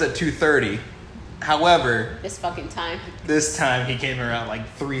he comes at 2:30. However, this time he came around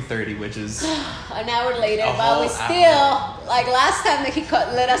like 3:30, which is an hour later. But we still, like last time that he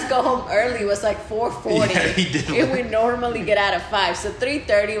let us go home early was like 4:40. Yeah, he did. And we normally get out at 5, so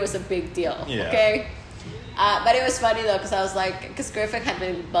 3:30 was a big deal. Yeah. Okay. But it was funny though, because I was like, because Griffin had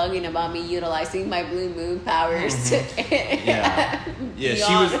been bugging about me utilizing my blue moon powers. Mm-hmm. Yeah,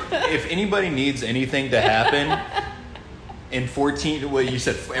 she was. If anybody needs anything to happen in 14, what you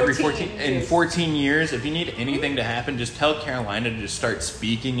said, every 14 years, if you need anything to happen, just tell Carolina to just start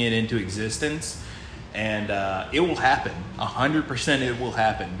speaking it into existence, and it will happen. 100% it will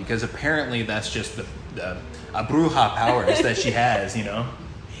happen, because apparently that's just the bruja powers that she has,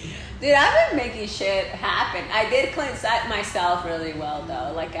 Dude, I've been making shit happen. I did cleanse myself really well,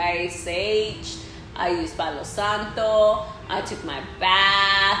 though. Like, I saged, I used Palo Santo, I took my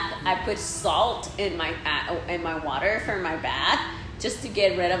bath, I put salt in my water for my bath, just to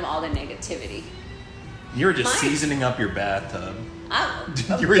get rid of all the negativity. You were just seasoning up your bathtub.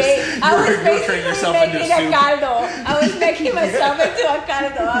 You were turning yourself into a caldo. I was making myself into a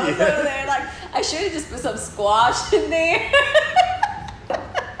caldo. I was over there like, I should have just put some squash in there.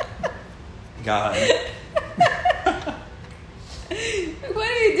 God. What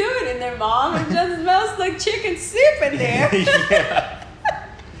are you doing in there, Mom? It just smells like chicken soup in there. Yeah.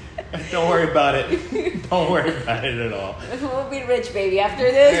 Don't worry about it. Don't worry about it at all. We'll be rich, baby.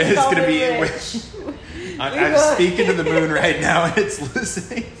 After this, it's going to be rich. I'm speaking to the moon right now, and it's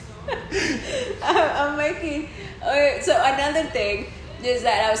listening. I'm making... Okay, so another thing is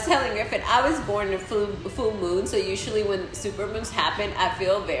that I was telling Griffin, I was born in a full moon, so usually when supermoons happen, I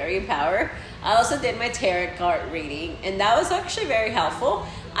feel very empowered. I also did my tarot card reading, and that was actually very helpful.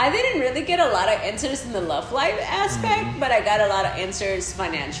 I didn't really get a lot of answers in the love life aspect, but I got a lot of answers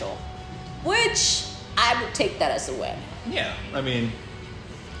financial, which I would take that as a win. Yeah, I mean...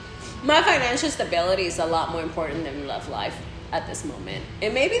 My financial stability is a lot more important than love life at this moment.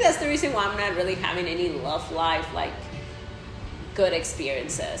 And maybe that's the reason why I'm not really having any love life, like, good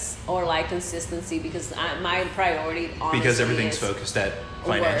experiences or like consistency, because my priority honestly because everything's focused at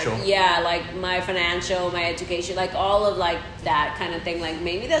financial work. Yeah, like my financial, my education, like all of like that kind of thing. Like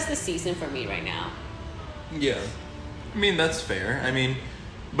maybe that's the season for me right now. Yeah, I mean that's fair. I mean,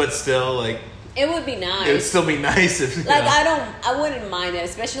 but still, like it would be nice. It would still be nice if like I wouldn't mind it,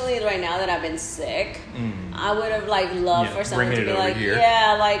 especially right now that I've been sick. I would have like loved for someone to be like, here.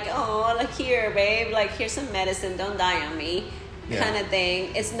 Yeah, like, oh, like here, babe, like here's some medicine. Don't die on me. kind of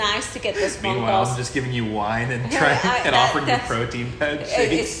thing. It's nice to get those phone Meanwhile, calls. I'm just giving you wine and offering you protein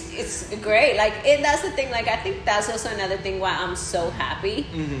shakes. It's great. Like, and that's the thing. Like, I think that's also another thing why I'm so happy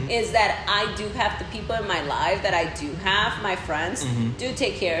is that I do have the people in my life that I do have. My friends do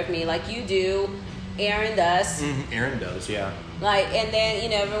take care of me, like you do. Aaron does. Aaron does, yeah. Like, and then, you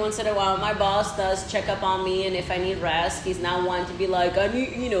know, every once in a while, my boss does check up on me, and if I need rest, he's not one to be like, I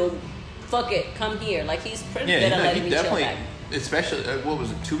need, you know, fuck it, come here. Like, he's pretty good at letting me chill back. Especially, what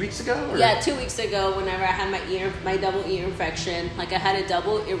was it, 2 weeks ago? Or? Yeah, 2 weeks ago, whenever I had my double ear infection. Like, I had a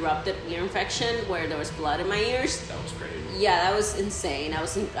double erupted ear infection where there was blood in my ears. That was crazy. Yeah, that was insane. I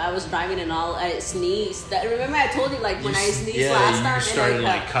was driving and all. I sneezed. Remember I told you, like, when I sneezed last time? You started,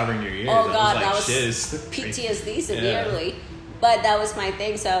 like, covering your ears. Oh, God, that was shiz. PTSD severely. Yeah. But that was my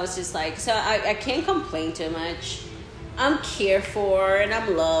thing, so I was just like, so I can't complain too much. I'm cared for and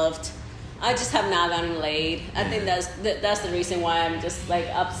I'm loved. I just have not gotten laid. I think that's the reason why I'm just, like,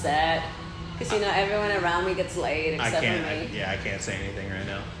 upset. Because, you know, everyone around me gets laid except for me. I can't say anything right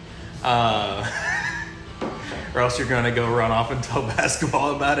now. Or else you're going to go run off and tell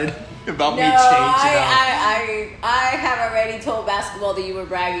basketball about it. About me changing I have already told basketball that you were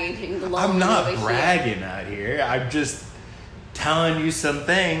bragging. I'm not bragging out here. I'm just telling you some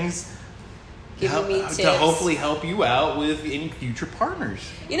things giving me tips to hopefully help you out with any future partners.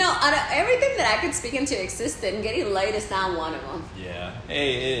 You know, out of everything that I could speak into existence, getting laid is not one of them. Yeah.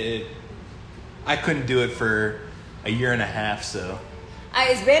 Hey, I couldn't do it for a year and a half, so.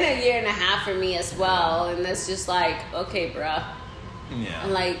 It's been a year and a half for me as well, and that's just like, okay, bruh. Yeah.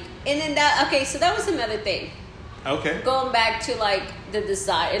 Like, and then so that was another thing. Okay. Going back to, like, the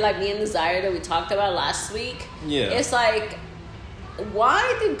desire, like me and desire that we talked about last week. Yeah. It's like,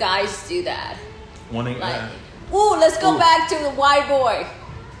 why do guys do that? Wanting, like, let's go back to the white boy.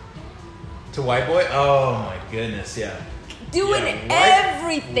 To white boy? Oh my goodness, yeah. Doing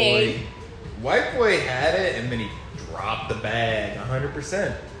everything. White boy had it, and then he dropped the bag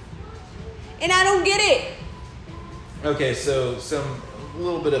 100%. And I don't get it. Okay, so some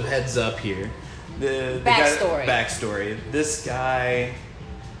little bit of heads up here. The backstory. This guy,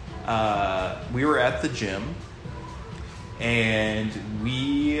 we were at the gym, and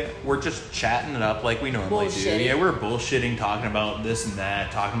we were just chatting it up like we normally do. Yeah, we were bullshitting, talking about this and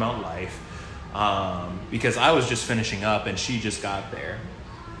that, talking about life. Because I was just finishing up, and she just got there.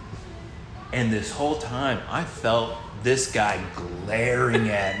 And this whole time, I felt this guy glaring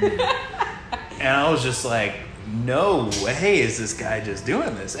at me. And I was just like, no way is this guy just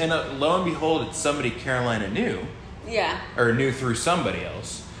doing this. And lo and behold, it's somebody Carolina knew. Yeah. Or knew through somebody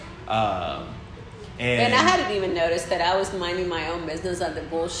else. And I hadn't even noticed that I was minding my own business of the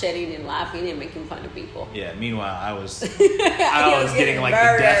bullshitting and laughing and making fun of people. Yeah, meanwhile, I was getting like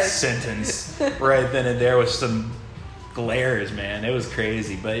the death sentence right then and there with some glares, man. It was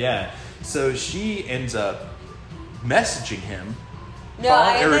crazy. But yeah, so she ends up messaging him. You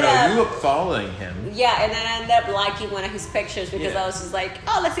up following him. Yeah, and then I ended up liking one of his pictures because I was just like,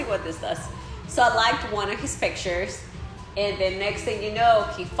 oh, let's see what this does. So I liked one of his pictures, and then next thing you know,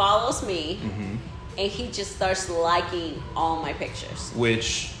 he follows me, and he just starts liking all my pictures.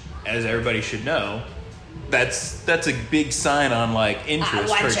 Which, as everybody should know, that's a big sign on, like,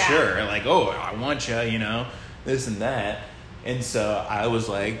 interest for sure. Like, oh, I want you, you know, this and that. And so I was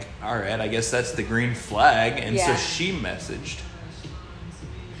like, all right, I guess that's the green flag. And so she messaged.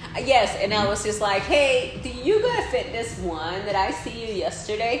 Yes, and I was just like, hey, do you go to fitness one? Did I see you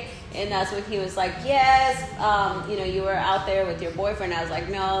yesterday? And that's when he was like, yes, you know, you were out there with your boyfriend. I was like,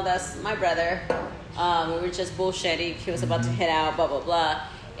 no, that's my brother. We were just bullshitting. He was about to head out, blah, blah, blah.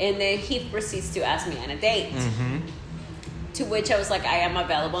 And then he proceeds to ask me on a date. To which I was like, I am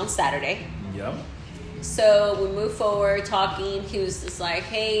available on Saturday. Yep. So we moved forward talking. He was just like,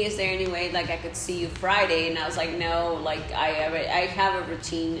 hey, is there any way like I could see you Friday? And I was like, no, like I have a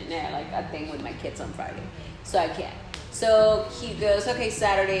routine and like a thing with my kids on Friday, so I can't. So he goes, okay,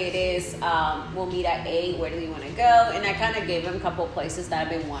 Saturday it is. We'll meet at 8. Where do you want to go? And I kind of gave him a couple of places that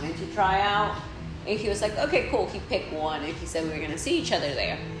I've been wanting to try out. And he was like, okay, cool. He picked one, and he said we were gonna see each other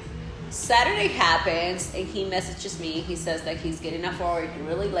there. Saturday happens, and he messages me. He says that he's getting off work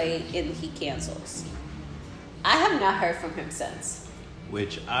really late, and he cancels. I have not heard from him since.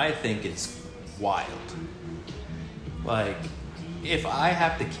 Which I think is wild. Like, if I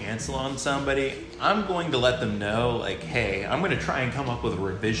have to cancel on somebody, I'm going to let them know, like, hey, I'm going to try and come up with a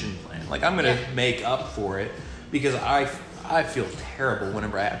revision plan. Like, I'm going to make up for it because I feel terrible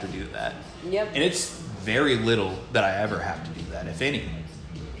whenever I have to do that. Yep. And it's very little that I ever have to do that, if any.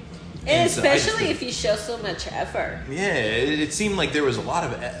 And especially if you show so much effort. Yeah, it seemed like there was a lot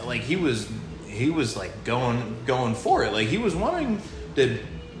of, like, he was he was like going for it. Like he was wanting to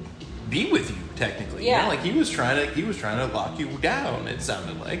be with you technically. Yeah. You know? Like he was trying to lock you down, it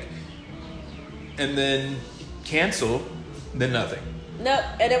sounded like. And then cancel, then nothing. No,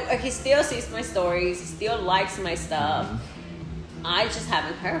 and he still sees my stories. He still likes my stuff. I just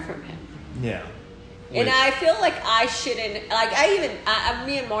haven't heard from him. Yeah. And I feel like I shouldn't, like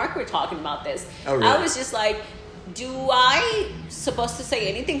me and Mark were talking about this. Oh, really? I was just like, do I supposed to say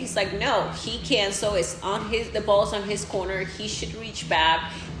anything? He's like, no, he canceled. It's the ball's on his corner. He should reach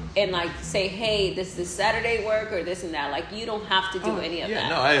back and like say, hey, this is Saturday work or this and that. Like you don't have to do any of that. Yeah,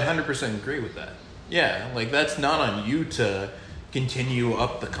 no, I 100% agree with that. Yeah, like that's not on you to continue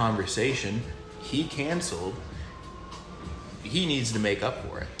up the conversation. He canceled. He needs to make up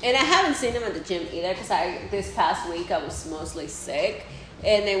for it. And I haven't seen him at the gym either because this past week I was mostly sick,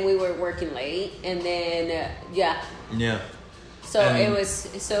 and then we were working late, and then Yeah. So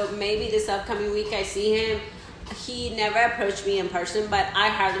maybe this upcoming week I see him. He never approached me in person, but I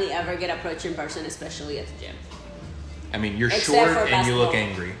hardly ever get approached in person, especially at the gym. I mean, you're Except short for and you look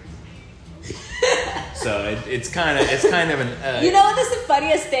basketball. angry. So it's kind of an. You know what is the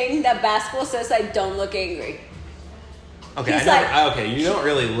funniest thing? That basketball says I don't look angry. Okay, He's okay, you don't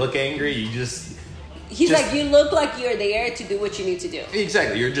really look angry. You just. He's like, you look like you're there to do what you need to do.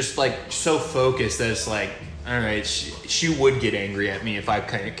 Exactly. You're just like so focused that it's like, all right, she would get angry at me if I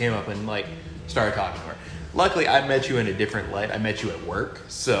kind of came up and like started talking to her. Luckily, I met you in a different light. I met you at work,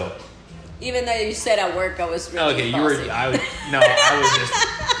 so. Even though you said at work, I was really okay. impulsive. I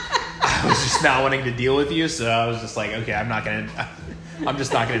was just not wanting to deal with you, so I was just like, okay, I'm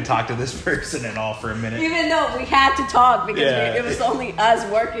just not gonna talk to this person at all for a minute. Even though we had to talk because Yeah. it was only us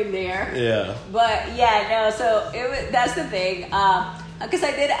working there. Yeah. But yeah, no. So that's the thing. Because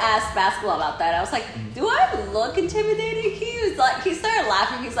I did ask basketball about that. I was like, "Do I look intimidating?" He started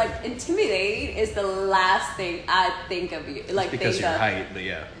laughing. He's like, "Intimidating is the last thing I think of you." Like Because think your of. height, but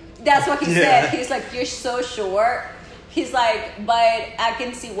yeah. That's what he Yeah. said. He's like, "You're so short." He's like, but I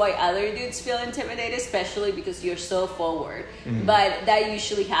can see why other dudes feel intimidated, especially because you're so forward. Mm-hmm. But that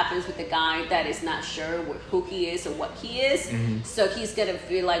usually happens with a guy that is not sure who he is or what he is. Mm-hmm. So he's gonna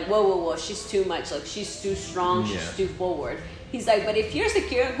feel like, whoa, she's too much. Like she's too strong. Yeah. She's too forward. He's like, but if you're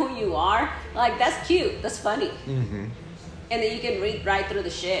secure in who you are, like that's cute. That's funny. Mm-hmm. And then you can read right through the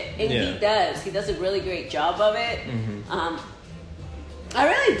shit. And Yeah. he does. He does a really great job of it. Mm-hmm. I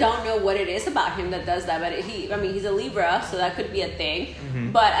really don't know what it is about him that does that, but he's a Libra, so that could be a thing.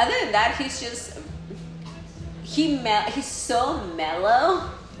 Mm-hmm. But other than that, he's just he's so mellow.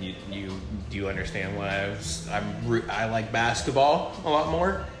 Do you understand why I like basketball a lot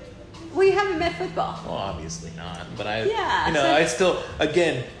more? We haven't met football. Well, obviously not, but Yeah, I still,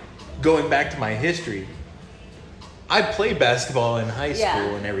 again, going back to my history, I played basketball in high school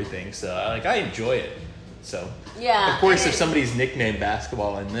Yeah. and everything, so I enjoy it. So Yeah, of course, and if somebody's nicknamed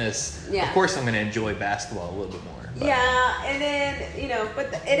basketball in this, Yeah. of course I'm going to enjoy basketball a little bit more. But, Yeah, and then but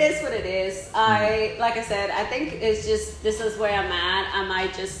it is what it is. Like I said, I think it's just this is where I'm at. I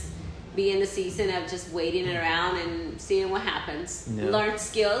might just be in the season of just waiting it around and seeing what happens. Yeah. Learn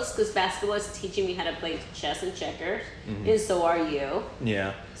skills because basketball is teaching me how to play chess and checkers, and so are you.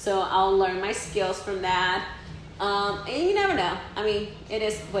 Yeah. So I'll learn my skills from that. And you never know. I mean, it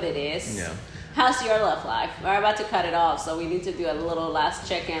is what it is. Yeah. How's your love life? We're about to cut it off, so we need to do a little last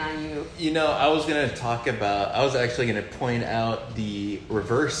check-in on you. You know, I was actually going to point out the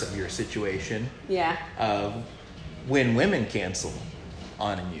reverse of your situation Yeah. of when women cancel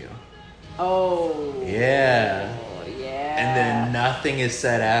on you. Oh. Yeah. Oh, yeah. And then nothing is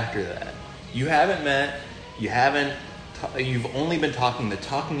said after that. You haven't met, you've only been talking. The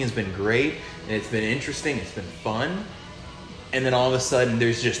talking has been great, and it's been interesting, it's been fun. And then all of a sudden,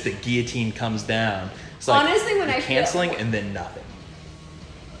 there's just the guillotine comes down. It's like Honestly, when you're I feel- canceling and then nothing.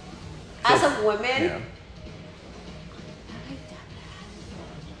 As a woman, Yeah.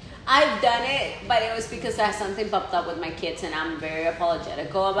 I've done it, but it was because I had something popped up with my kids, and I'm very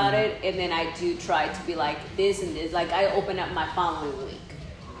apologetical about it. And then I do try to be like this and this. Like I open up my following week.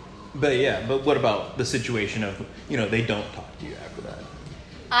 But what about the situation of, they don't talk to you after that?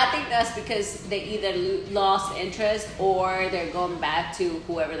 I think that's because they either lost interest or they're going back to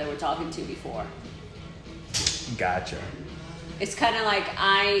whoever they were talking to before. Gotcha. It's kind of like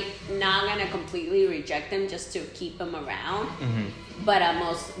I'm not gonna completely reject them just to keep them around, but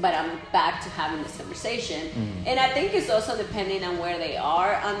I'm back to having this conversation. And I think it's also depending on where they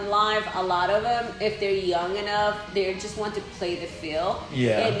are on life. A lot of them, if they're young enough, they just want to play the feel,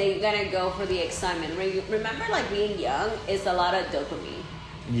 Yeah. and they're gonna go for the excitement. Remember, like being young is a lot of dopamine.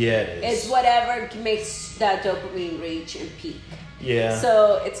 Yeah, it is. It's whatever makes that dopamine reach and peak. Yeah.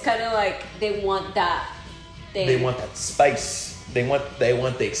 So it's kind of like they want that thing. They want that spice. They want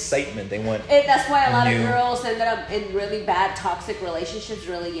the excitement. They want. That's why a lot new. of girls ended up in really bad toxic relationships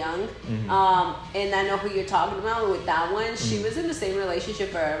really young. And I know who you're talking about with that one. She was in the same relationship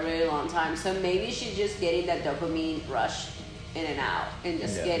for a really long time. So maybe she's just getting that dopamine rush in and out, and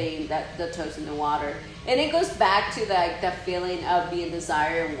just getting the toes in the water. And it goes back to like the feeling of being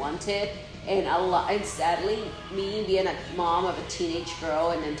desired and wanted. And sadly, me being a mom of a teenage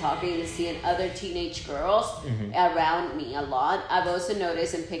girl and then talking and seeing other teenage girls around me a lot, I've also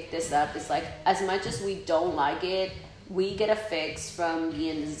noticed and picked this up. It's like, as much as we don't like it, we get a fix from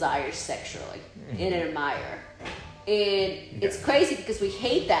being desired sexually and admire. And it's crazy because we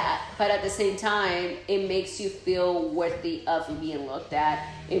hate that, but at the same time, it makes you feel worthy of being looked at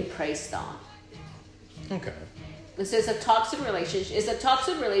and praised on. Okay. So it's a toxic relationship. It's a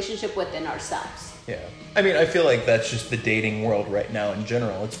toxic relationship within ourselves. Yeah. I mean, I feel like that's just the dating world right now in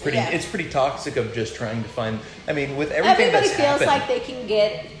general. It's pretty toxic of just trying to find. I mean, with everything everybody that's feels happened, like they can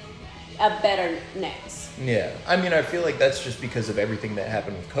get a better next. Yeah. I mean, I feel like that's just because of everything that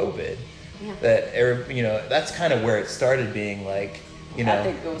happened with COVID. Yeah. That that's kind of where it started being like, I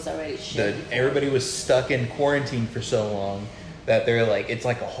think it was already shit. Everybody was stuck in quarantine for so long that they're like, it's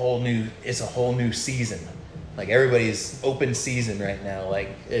a whole new season. Like everybody's open season right now. Like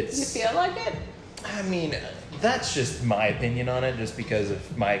it's. You feel like it? I mean, that's just my opinion on it, just because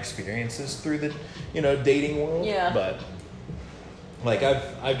of my experiences through the, dating world. Yeah. But like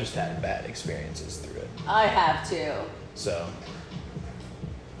I've just had bad experiences through it. I have too. So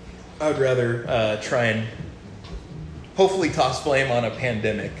I would rather try and hopefully toss blame on a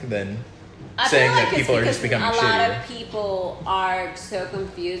pandemic than saying that people are just becoming shittier. A lot of people are so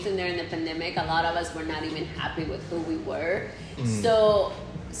confused and they're in the pandemic. A lot of us were not even happy with who we were. So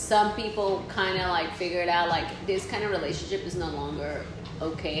some people kind of like figured out like this kind of relationship is no longer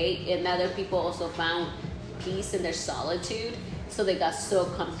okay. And other people also found peace in their solitude. So they got so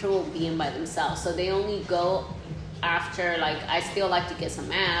comfortable being by themselves. So they only go after, like, I still like to get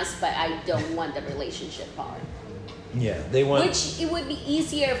some ass, but I don't want the relationship part. Yeah, they want. Which it would be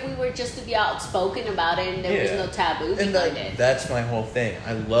easier if we were just to be outspoken about it and there was no taboo behind it. That's my whole thing.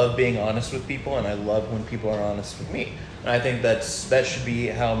 I love being honest with people, and I love when people are honest with me. And I think that should be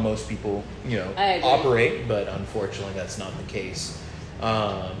how most people, operate. But unfortunately, that's not the case.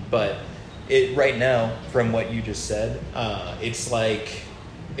 But right now, from what you just said, it's like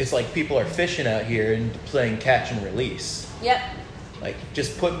people are fishing out here and playing catch and release. Yep. Like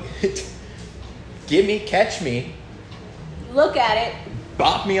just catch me. Look at it.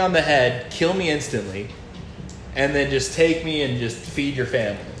 Bop me on the head, kill me instantly, and then just take me and just feed your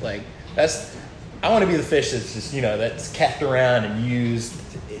family. Like I want to be the fish that's just that's kept around and used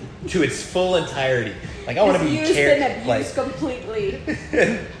to its full entirety. Like I want to be used and abused completely,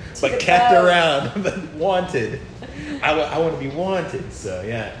 but kept around, but wanted. I want to be wanted. So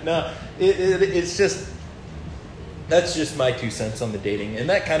yeah, no, it's just that's just my 2 cents on the dating, and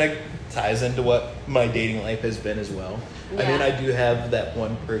that kind of ties into what my dating life has been as well. Yeah. I mean, I do have that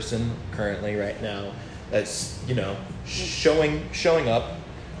one person currently right now that's, showing up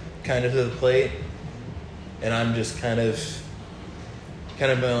kind of to the plate. And I'm just kind of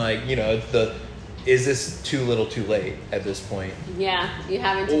been like, is this too little too late at this point? Yeah, you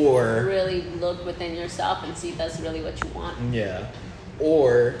haven't really look within yourself and see if that's really what you want. Yeah.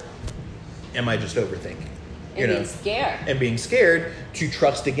 Or am I just overthinking? And being scared to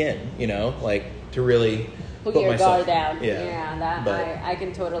trust again, like to really put your guard down. Yeah, I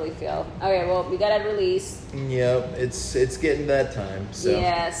can totally feel. Okay, well, we gotta release. Yep, it's getting that time. So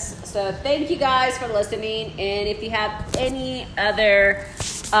yes, so thank you guys for listening, and if you have any other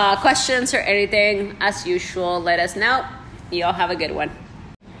questions or anything, as usual, let us know. You all have a good one.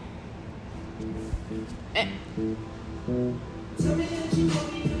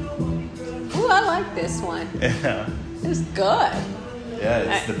 Ooh, I like this one. Yeah. It's good.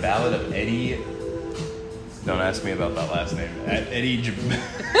 Yeah, it's the Ballad of Eddie. Don't ask me about that last name. Eddie Jaboulet.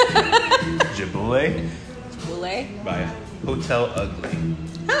 Jaboulet? By Hotel Ugly.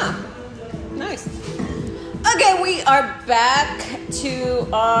 Huh. Nice. Okay, we are back to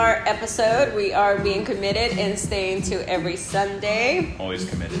our episode. We are being committed and staying to every Sunday. Always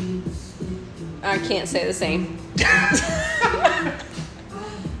committed. I can't say the same.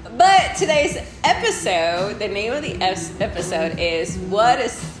 But today's episode, the name of the episode is What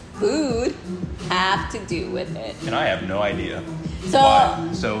Does Food Have to Do with It? And I have no idea. So, Why?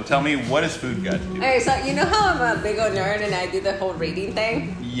 So tell me, what does food got to do? okay, so you know how I'm a big old nerd and I do the whole reading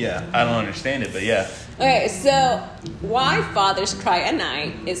thing? Yeah, I don't understand it, but yeah. Okay, so Why Fathers Cry at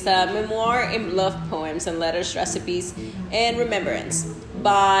Night is a memoir in love poems and letters, recipes, and remembrance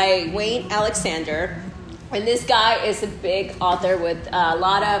by Wayne Alexander. And this guy is a big author with a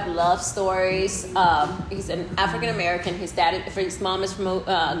lot of love stories. He's an African American. His mom is from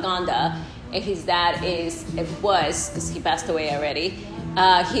Uganda, and his dad was because he passed away already.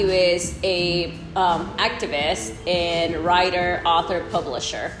 He was a activist and writer, author,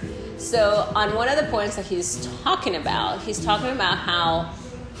 publisher. So on one of the points that he's talking about how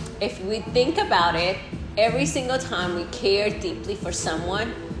if we think about it, every single time we care deeply for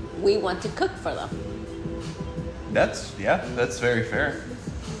someone, we want to cook for them. That's very fair.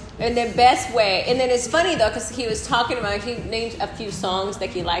 And the best way, and then it's funny though, because he was talking about, he named a few songs that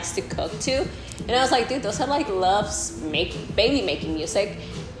he likes to cook to, and I was like, dude, those are like baby making music.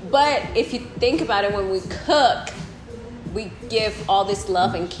 But if you think about it, when we cook, we give all this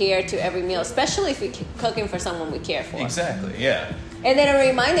love and care to every meal, especially if we're cooking for someone we care for. Exactly, yeah. And then it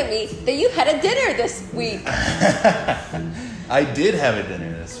reminded me that you had a dinner this week. I did have a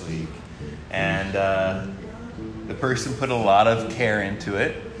dinner this week, and the person put a lot of care into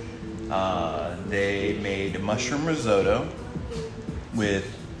it. They made mushroom risotto with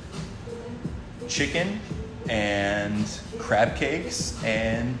chicken and crab cakes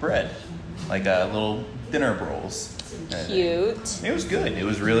and bread, like little dinner rolls. Cute. It was good. It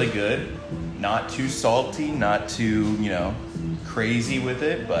was really good. Not too salty, not too, crazy with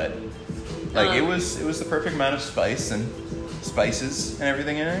it, but it was the perfect amount of spices and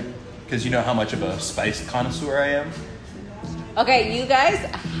everything in it. Because you know how much of a spice connoisseur I am. Okay, you guys,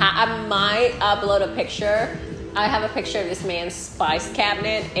 I might upload a picture. I have a picture of this man's spice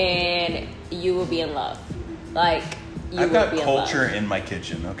cabinet, and you will be in love. I've got culture in my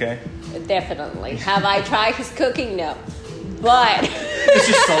kitchen, okay? Definitely. Have I tried his cooking? No. But it's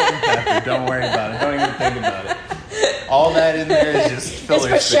just salt and pepper. Don't worry about it. Don't even think about it. All that in there is just filler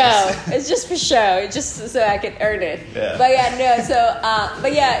it's for space. show. It's just for show. Just so I can earn it. Yeah. But yeah, no. So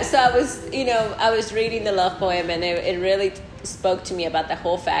I was reading the love poem, and it really spoke to me about the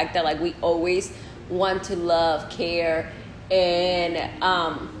whole fact that we always want to love, care, and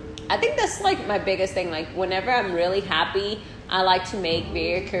I think that's my biggest thing. Whenever I'm really happy, I like to make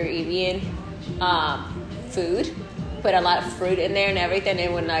very Caribbean food, put a lot of fruit in there and everything.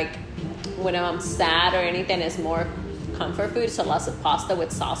 And when I'm sad or anything, it's more comfort food, so lots of pasta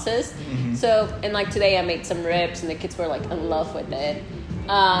with sauces. Mm-hmm. So, and today I made some ribs, and the kids were in love with it.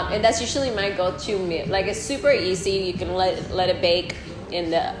 And that's usually my go-to meal. It's super easy. You can let it bake in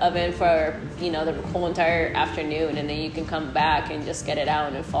the oven for the whole entire afternoon, and then you can come back and just get it out,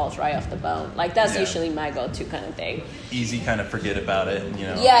 and it falls right off the bone. That's usually my go-to kind of thing. Easy, kind of forget about it,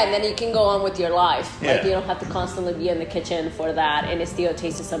 Yeah, and then you can go on with your life. Yeah. You don't have to constantly be in the kitchen for that, and it still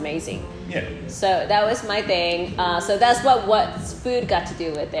tastes amazing. Yeah. So that was my thing. So that's what food got to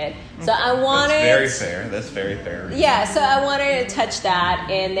do with it. So I wanted. That's very fair. Yeah. So I wanted to touch that,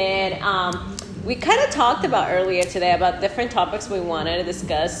 and then we kind of talked about earlier today about different topics we wanted to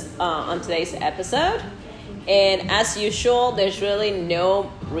discuss on today's episode. And as usual, there's really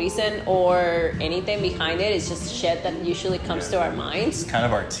no reason or anything behind it. It's just shit that usually comes to our minds. It's kind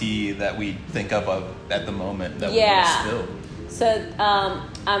of our tea that we think of at the moment that we spill. So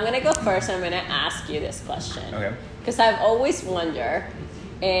I'm going to go first, and I'm going to ask you this question. Okay. Because I've always wondered,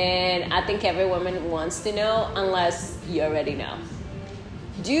 and I think every woman wants to know, unless you already know.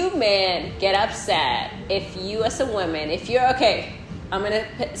 Do men get upset if you as a woman, if you're, okay, I'm going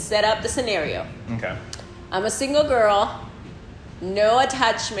to set up the scenario. Okay. I'm a single girl, no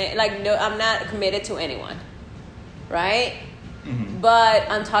attachment, no, I'm not committed to anyone, right? Mm-hmm. But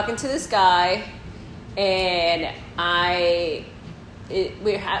I'm talking to this guy, and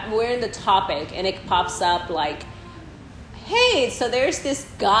we're in the topic, and it pops up hey, so there's this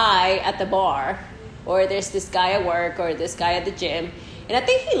guy at the bar, or there's this guy at work, or this guy at the gym, and I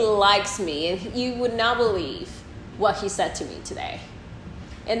think he likes me, and you would not believe what he said to me today.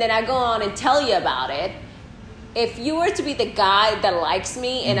 And then I go on and tell you about it. If you were to be the guy that likes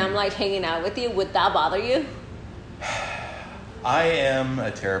me, and I'm hanging out with you, would that bother you? I am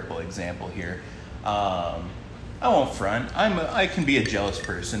a terrible example here. I won't front. I can be a jealous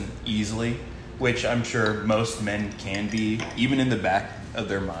person easily, which I'm sure most men can be. Even in the back of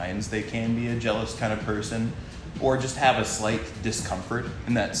their minds, they can be a jealous kind of person, or just have a slight discomfort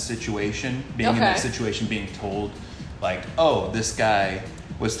in that situation, being in that situation, being told, oh, this guy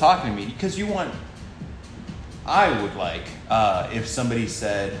was talking to me. Because I would if somebody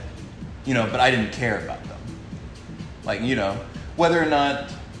said, but I didn't care about them. whether or not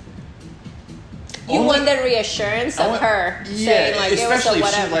You only- want the reassurance I of want- her yeah, saying like it was especially a if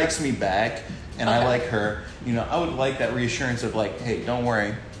she whatever. likes me back and I Okay. like her. You know, I would like that reassurance of like, hey, don't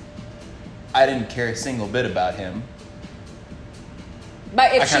worry, I didn't care a single bit about him.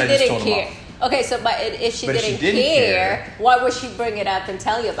 But I if she kinda just didn't told him care, okay. So, but if she But if she didn't didn't care, care- why would she bring it up and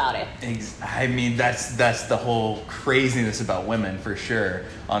tell you about it? I mean, that's the whole craziness about women for sure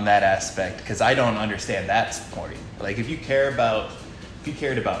on that aspect, because I don't understand that point. Like, if you cared about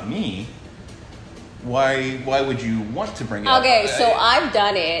me, why would you want to bring it up? Okay, so I've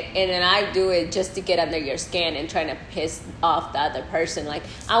done it, and then I do it just to get under your skin and trying to piss off the other person. Like,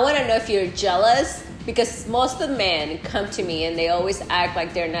 I want to know if you're jealous, because most of the men come to me and they always act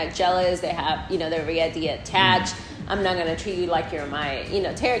like they're not jealous. They have, they're already attached. I'm not gonna treat you like you're my,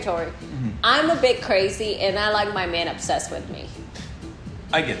 territory. I'm a bit crazy, and I like my man obsessed with me.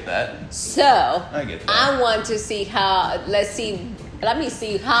 I get that. So I get that. I want to see let me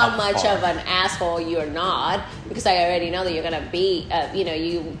see how How much far. of an asshole you're not, because I already know that you're gonna be,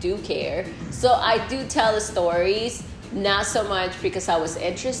 you do care. So I do tell the stories, not so much because I was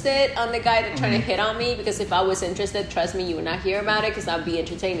interested on the guy that trying to hit on me, because if I was interested, trust me, you would not hear about it, because I'd be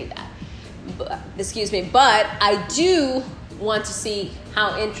entertaining that. But I do want to see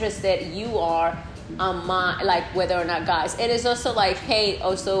how interested you are on like whether or not guys. And it's also like, hey,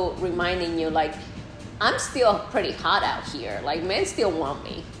 also reminding you like, I'm still pretty hot out here. Like, men still want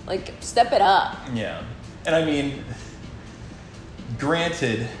me. Like, step it up. Yeah. And I mean,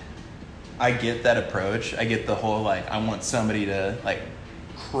 granted, I get that approach. I get the whole, like, I want somebody to, like,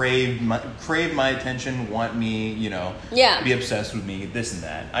 crave my attention, want me, Yeah. be obsessed with me, this and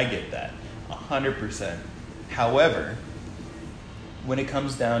that. I get that. 100%. However, when it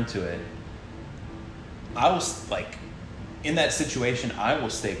comes down to it, I will, like, in that situation, I will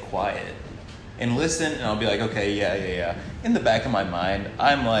stay quiet and listen, and I'll be like, okay, yeah. In the back of my mind,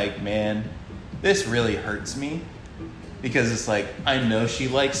 I'm like, man, this really hurts me, because it's like, I know she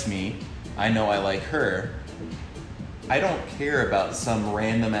likes me, I know I like her. I don't care about some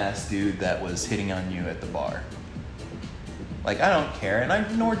random ass dude that was hitting on you at the bar. Like, I don't care,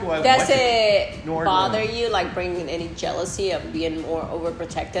 and nor do I Does want to. it Nor do bother I. you, like, bringing any jealousy of being more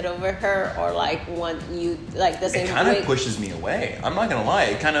overprotected over her? Or, like, want you, like, does It kind of pushes me away. I'm not gonna lie.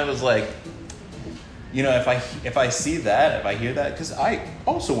 It kind of was like, if I see that, if I hear that, because I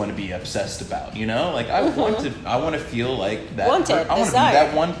also want to be obsessed about, like I want to feel like that. Wanted, I want to be desired.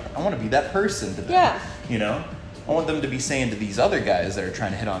 that one. I want to be that person to them. Yeah. I want them to be saying to these other guys that are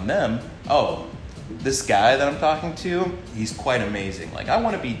trying to hit on them, oh, this guy that I'm talking to, he's quite amazing. Like, I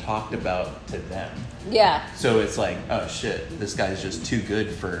want to be talked about to them. Yeah. So it's like, oh shit, this guy's just too good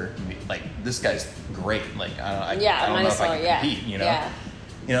for me. Like, this guy's great. Like, I don't might know as if I well, can yeah. compete.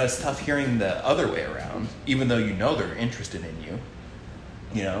 Yeah. It's tough hearing the other way around, even though they're interested in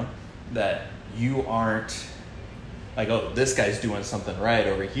you. That you aren't like, oh, this guy's doing something right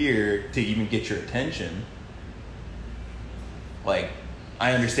over here to even get your attention. Like,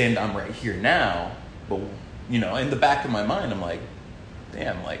 I understand I'm right here now, but in the back of my mind, I'm like,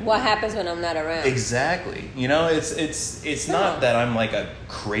 damn, like, What happens when I'm not around? exactly. It's not that I'm like a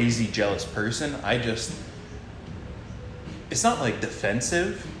crazy jealous person. It's not like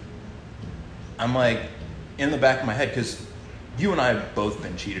defensive. I'm like, in the back of my head, because you and I have both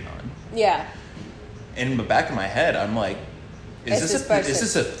been cheated on. Yeah. In the back of my head, I'm like, is It's this this person. is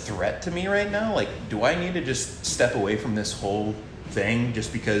this a threat to me right now? Like, do I need to just step away from this whole thing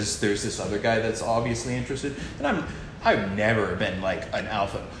just because there's this other guy that's obviously interested? And I've never been like an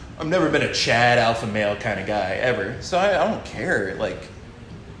alpha. I've never been a Chad alpha male kind of guy ever. So I don't care. Like,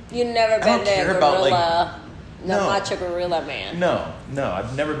 You've never don't been the care about, gorilla, the no. macho gorilla man. no,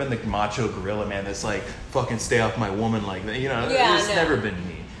 I've never been the macho gorilla man that's like, fucking stay off my woman like that. Yeah, It's no. never been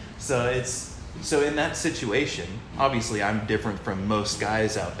me. So in that situation, obviously I'm different from most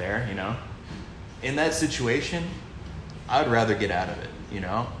guys out there, In that situation, I'd rather get out of it,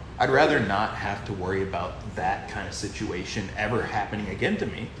 I'd rather not have to worry about that kind of situation ever happening again to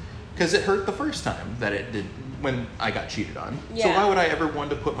me, because it hurt the first time that it did when I got cheated on. So Yeah. why would I ever want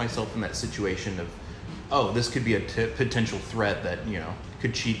to put myself in that situation of, oh, this could be a potential threat that,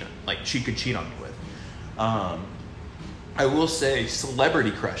 she could cheat on me with. I will say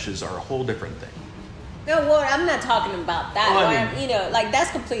celebrity crushes are a whole different thing. No, well, I'm not talking about that. Well, I mean- like,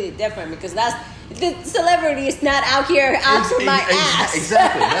 that's completely different, because the celebrity is not out here after my ass.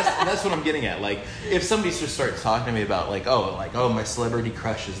 Exactly. That's what I'm getting at. Like, if somebody just starts talking to me about oh, my celebrity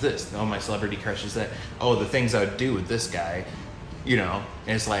crush is this. Oh, my celebrity crush is that. Oh, the things I would do with this guy, and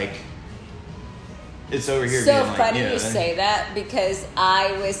it's like, it's over here. So being like, funny you say that, because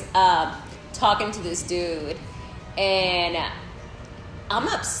I was talking to this dude, and I'm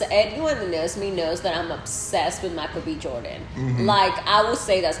obsessed. Anyone who knows me knows that I'm obsessed with Michael B. Jordan. Mm-hmm. Like, I will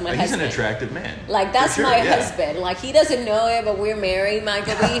say that's my He's husband. an attractive man. Like, that's For sure, my yeah. husband. Like, he doesn't know it, but we're married,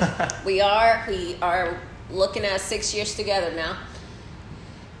 Michael B. We are looking at 6 years together now.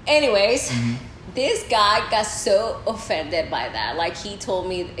 Anyways, this guy got so offended by that. Like, he told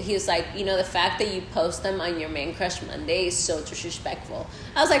me, he was like, you know, the fact that you post them on your Man Crush Monday is so disrespectful.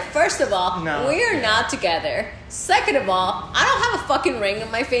 I was like, first of all, No. we are not together. Second of all, I don't have a fucking ring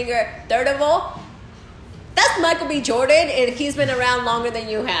on my finger. Third of all, that's Michael B. Jordan, and he's been around longer than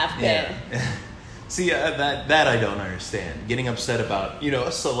you have been. Yeah. See, that I don't understand. Getting upset about, you know,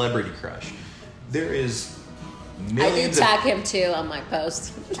 a celebrity crush. There is millions I do tag him too on my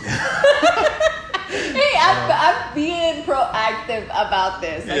post. Hey, I'm being proactive about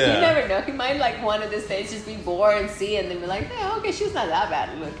this. Like, Yeah. you never know. He might, like, one of these days just be bored and see it and then be like, oh, okay, she's not that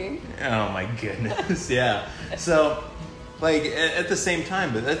bad looking. Oh my goodness, yeah. So, like, at the same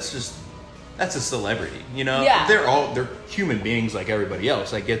time, but that's a celebrity, you know? Yeah. They're human beings like everybody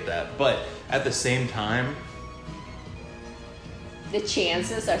else, I get that. But at the same time, The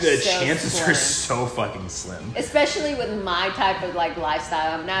chances are the so chances slim. are so fucking slim. Especially with my type of, like,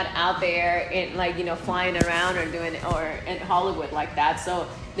 lifestyle. I'm not out there in, like, you know, flying around or in Hollywood like that. So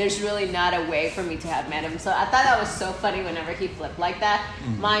there's really not a way for me to have met him. So I thought that was so funny whenever he flipped like that.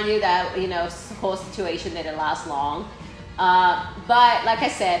 Mind you, that, you know, whole situation didn't last long. But like I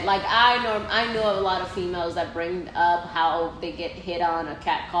said, like, I know of a lot of females that bring up how they get hit on a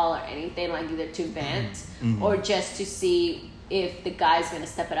catcall or anything, like, either to vent or just to see if the guy's gonna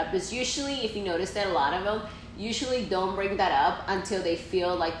step it up. Because usually, if you notice that a lot of them usually don't bring that up until they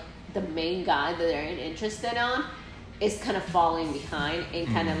feel like the main guy that they're interested on is kind of falling behind and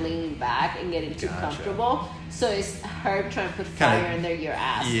kind of leaning back and getting too Gotcha. comfortable. So it's her trying to put fire under your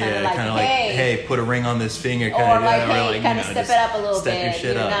ass. Yeah, kind of like, hey, put a ring on this finger, or kind of, like, or hey, like, kind you of know, step just it up a little step bit. your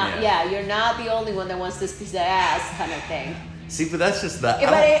shit You're up, not, yeah. you're not the only one that wants this piece of ass, kind of thing. See, but that's just that. But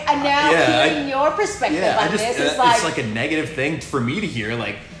now hearing your perspective on this is like, it's like a negative thing for me to hear.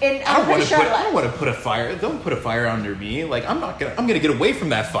 Like, And I I'm don't want pretty to sure, put, I like- don't want to put a fire. Don't put a fire under me. Like, I'm gonna get away from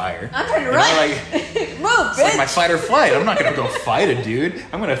that fire. I'm trying to You know, run. like, Move, it's like bitch. my fight or flight. I'm not gonna go fight a dude.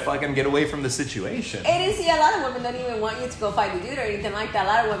 I'm gonna fucking get away from the situation. And you see, a lot of women don't even want you to go fight the dude or anything like that. A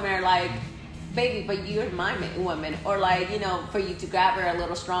lot of women are like, baby, but you're my woman. Or like, you know, for you to grab her a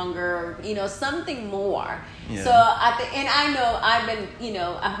little stronger, or, you know, something more. Yeah. So, and I know I've been, you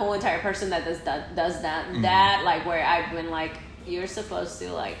know, a whole entire person that does that, like, where I've been like, you're supposed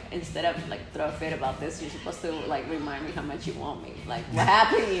to, like, instead of, like, throw a fit about this, you're supposed to, like, remind me how much you want me. Like, what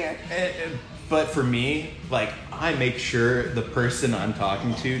happened here? But for me, like, I make sure the person I'm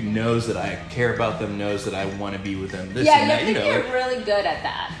talking to knows that I care about them, knows that I want to be with them. This Yeah, and you that, think you know. you're Like, really good at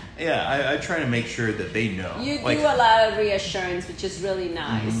that. yeah, I try to make sure that they know. You Like, do a lot of reassurance, which is really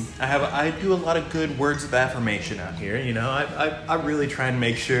nice. I do a lot of good words of affirmation out here. You know, I really try and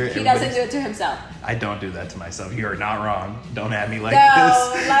make sure He doesn't do it to himself. I don't do that to myself. You are not wrong. Don't at me like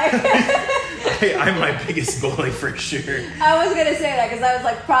No, this. like, I'm my biggest bully for sure. I was gonna say that because I was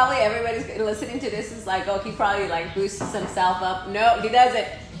like, probably everybody's listening to this is like, oh, he probably like boosts himself up. No, he doesn't.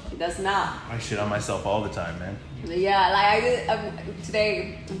 He does not. I shit on myself all the time, man. Yeah, like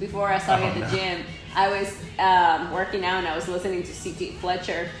today before I saw you at the gym, I was working out and I was listening to C.T.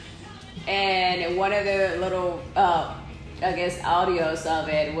 Fletcher, and one of the little I guess audios of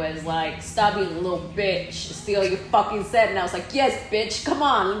it was like, stop being a little bitch, steal your fucking set. And I was like, yes, bitch, come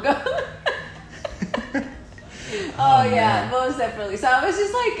on, go. Oh yeah, most definitely. So I was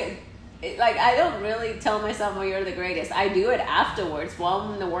just like I don't really tell myself, well, you're the greatest. I do it afterwards. While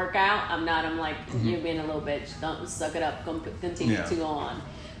I'm in the workout, I'm like, you're being a little bitch. Don't suck it up. Continue to go on.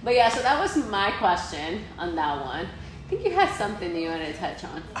 But yeah, so that was my question on that one. I think you had something that you wanted to touch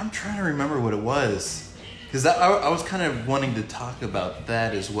on. I'm trying to remember what it was. Because I was kind of wanting to talk about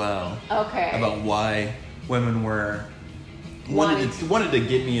that as well. Okay. About why women were wanted to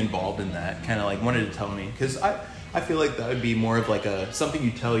get me involved in that. Kind of like wanted to tell me. Because I feel like that would be more of like something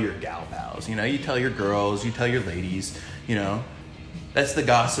you tell your gal pals. You know, you tell your girls, you tell your ladies. You know, that's the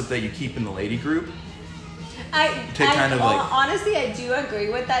gossip that you keep in the lady group. Honestly, I do agree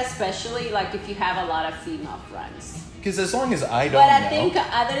with that, especially like if you have a lot of female friends. Because as long as I don't But I know, think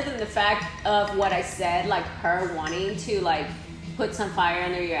other than the fact of what I said, like her wanting to like put some fire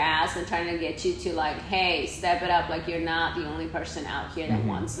under your ass and trying to get you to like, hey, step it up, like you're not the only person out here that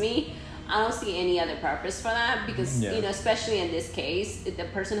wants me. I don't see any other purpose for that because, you know, especially in this case, the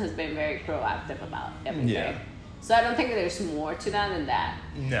person has been very proactive about everything. Yeah. So I don't think there's more to that than that.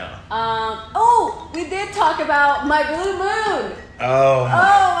 No. We did talk about my blue moon. Oh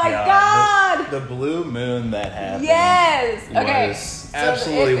my God. The blue moon that happened. Yes. Okay. Was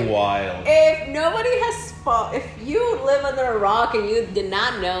absolutely wild. If nobody has, if you live under a rock and you did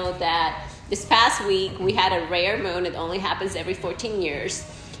not know that this past week we had a rare moon, it only happens every 14 years.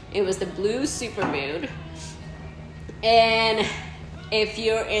 It was the blue supermoon. And if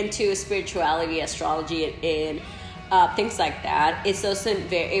you're into spirituality, astrology, and things like that,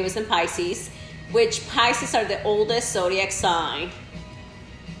 it was in Pisces, which Pisces are the oldest zodiac sign,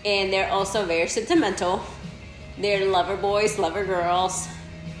 and they're also very sentimental. They're lover boys, lover girls,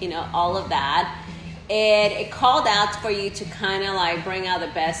 all of that. And it called out for you to kind of like bring out the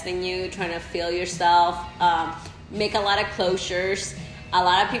best in you, trying to feel yourself, make a lot of closures. A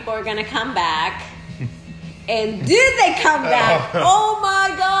lot of people are gonna come back. And did they come back? Oh my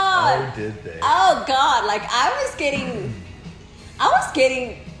God! Oh, did they? Oh God! Like I was getting.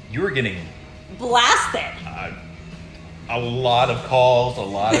 You were getting blasted. A lot of calls, a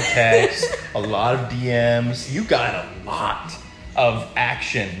lot of texts, a lot of DMs. You got a lot of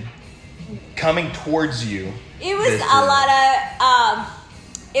action coming towards you. It was a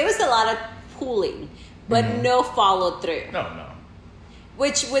lot of pulling, but no follow through. No.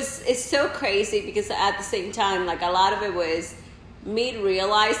 Which is so crazy because at the same time, like a lot of it was me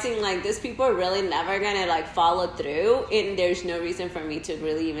realizing like these people are really never gonna like follow through, and there's no reason for me to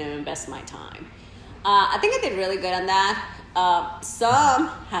really even invest my time. I think I did really good on that. Some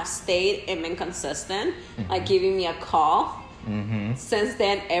have stayed and been consistent, like giving me a call. Since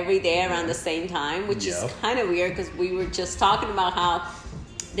then, every day around the same time, which is kind of weird because we were just talking about how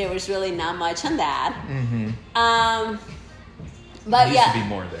there was really not much on that. But it needs to be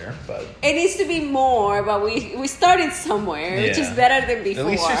more there, but it needs to be more. But we started somewhere, which is better than before. At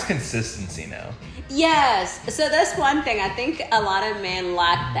least there's consistency now. Yes, so that's one thing I think a lot of men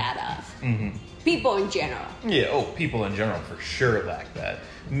lack that of. People in general. Yeah. People in general for sure lack that.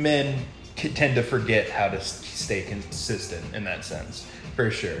 Men tend to forget how to stay consistent in that sense,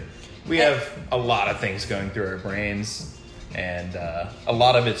 for sure. We have a lot of things going through our brains, and a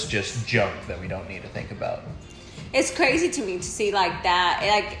lot of it's just junk that we don't need to think about. It's crazy to me to see like that,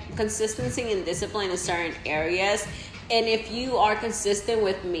 like consistency and discipline in certain areas. And if you are consistent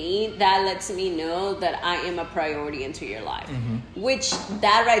with me, that lets me know that I am a priority into your life. Which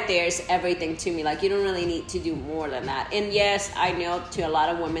that right there is everything to me. Like you don't really need to do more than that. And yes, I know to a lot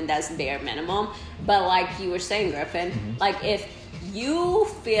of women that's bare minimum. But like you were saying, Griffin, like if you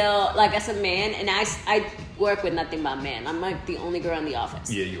feel like as a man, and I work with nothing but men. I'm like the only girl in the office.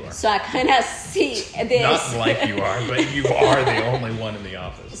 Yeah, you are. So I kind of see this. Not like you are, but you are the only one in the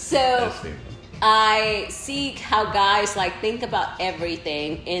office. So I see how guys like think about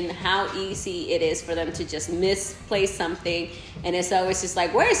everything and how easy it is for them to just misplace something, and it's always just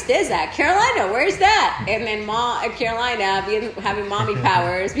like, where's this at? Carolina, where's that? And then Carolina having mommy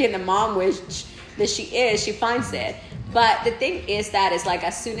powers, being the mom which that she is, she finds it. But the thing is that it's like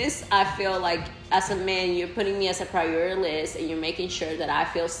as soon as I feel like as a man you're putting me as a priority list and you're making sure that I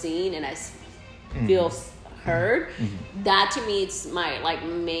feel seen and I feel heard, that to me it's my like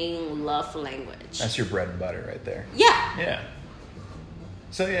main love language. That's your bread and butter right there. Yeah.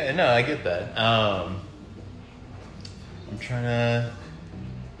 So yeah, no, I get that. I'm trying to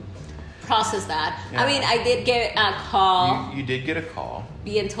process that. Yeah. I mean, I did get a call. You did get a call.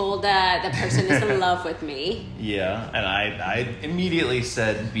 Being told that the person is in love with me. Yeah, and I immediately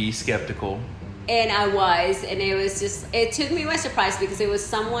said, be skeptical. And I was, and it took me by surprise because it was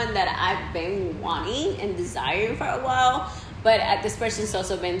someone that I've been wanting and desiring for a while. But this person's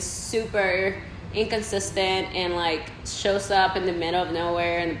also been super inconsistent and like shows up in the middle of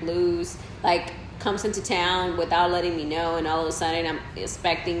nowhere in the blues, like comes into town without letting me know, and all of a sudden I'm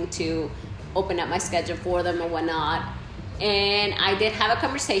expecting to open up my schedule for them and whatnot. And I did have a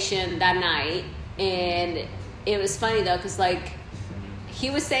conversation that night, and it was funny though because like he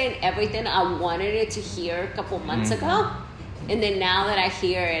was saying everything I wanted it to hear a couple months ago, and then now that I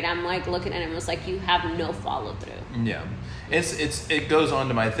hear it, I'm like looking at him, it's like you have no follow through. Yeah, it goes on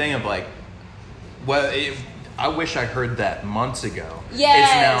to my thing of like, well, I wish I heard that months ago. Yes.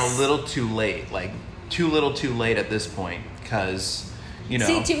 It's now a little too late, like too little too late at this point, because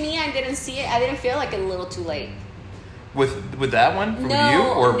See, to me, I didn't see it. I didn't feel like a little too late. With that one from no, you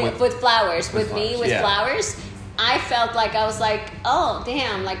or with flowers with me with yeah. flowers. I felt like I was like, oh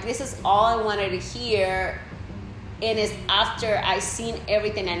damn, like this is all I wanted to hear, and it's after I seen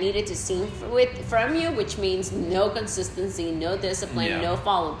everything I needed to see from you, which means no consistency, no discipline, no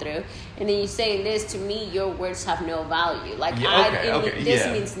follow through, and then you saying this to me, your words have no value. Like this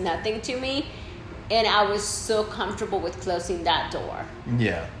means nothing to me. And I was so comfortable with closing that door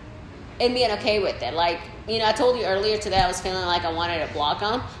Yeah. and being okay with it. Like, you know, I told you earlier today I was feeling like I wanted to block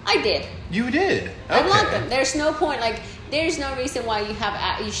them. I did. You did. Okay. I blocked them. There's no point. Like, there's no reason why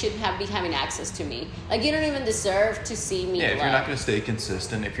you should be having access to me. Like, you don't even deserve to see me. Yeah, if love. you're not going to stay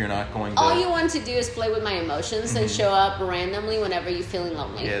consistent, if you're not going to... All you want to do is play with my emotions and show up randomly whenever you're feeling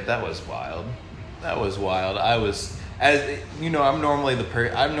lonely. Yeah, that was wild. That was wild. I was, as you know, I'm normally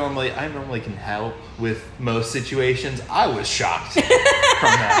I normally can help with most situations. I was shocked from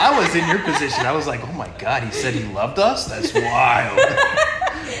that. I was in your position. I was like, oh my God, he said he loved us? That's wild.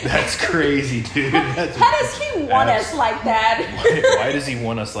 That's crazy, dude. How does he want us like that? Why does he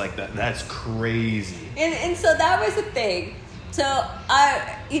want us like that? That's crazy. And so that was the thing. So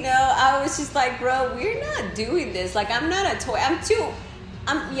I was just like, bro, we're not doing this. Like, I'm not a toy.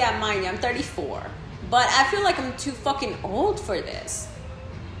 Mind you, I'm 34. But I feel like I'm too fucking old for this.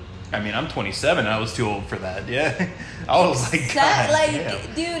 I mean, I'm 27. I was too old for that. Yeah. I was like, God,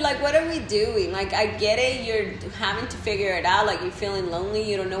 damn. Dude, like, what are we doing? Like, I get it. You're having to figure it out. Like, you're feeling lonely.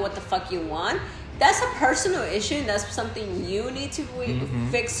 You don't know what the fuck you want. That's a personal issue. And that's something you need to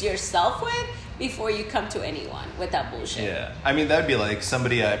fix yourself with before you come to anyone with that bullshit. Yeah. I mean, that'd be like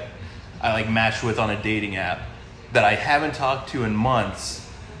somebody I like matched with on a dating app that I haven't talked to in months,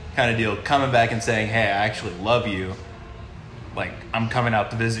 kind of deal, coming back and saying, hey, I actually love you. Like, I'm coming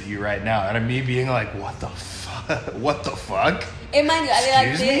out to visit you right now. And me being like, what the fuck? What the fuck? And mind you,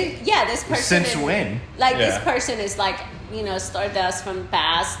 this person. Since when? Like, this person is like, you know, Stardust from the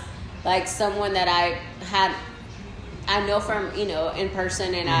past. Like, someone that I know from, you know, in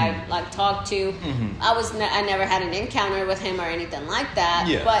person and I like talked to. I never had an encounter with him or anything like that.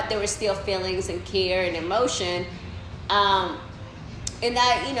 Yeah. But there were still feelings and care and emotion. And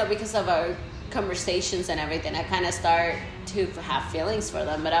that, you know, because of our conversations and everything, I kind of start to have feelings for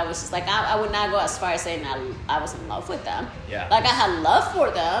them. But I was just like, I would not go as far as saying I was in love with them. Yeah. Like, I had love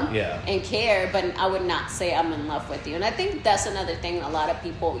for them and care, but I would not say I'm in love with you. And I think that's another thing a lot of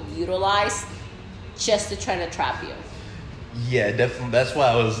people utilize just to try to trap you. Yeah, definitely. That's why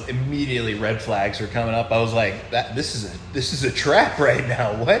I was immediately red flags were coming up. I was like, this is a trap right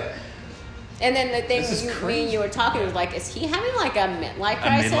now. What? And then the thing you were talking was like, is he having like a midlife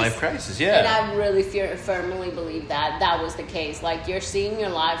crisis? A midlife crisis, yeah. And I really firmly believe that was the case. Like, you're seeing your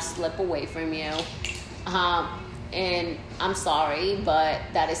life slip away from you. And I'm sorry, but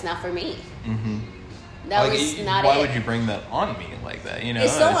that is not for me. Mm-hmm. That like, was not why it. would you bring that on me like that? You know,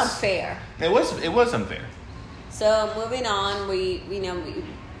 it's so unfair. It was unfair. So moving on, we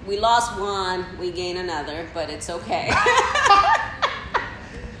lost one, we gained another, but it's okay.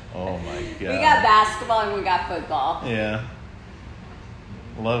 Oh my God. We got basketball and we got football. Yeah.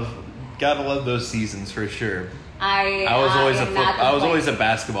 Gotta love those seasons for sure. I was always a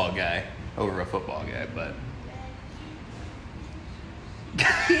basketball guy over a football guy, but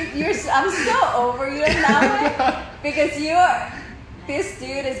I'm so over you in that way because this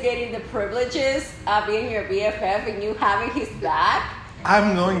dude is getting the privileges of being your BFF and you having his back.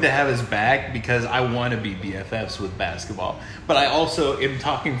 I'm going to have his back because I want to be BFFs with basketball. But I also am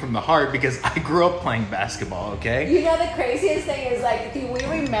talking from the heart because I grew up playing basketball, okay? You know, the craziest thing is, like, do we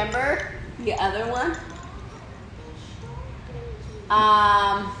remember the other one?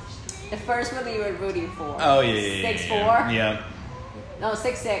 The first one that you were rooting for. Oh, yeah. 6'4"? Yeah. No,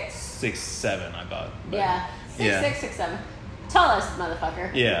 6'6". 6'7", I thought. But, yeah. 6'6", 6'7". Tallest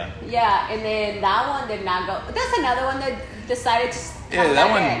motherfucker. Yeah. Yeah, and then that one did not go. That's another one that decided to come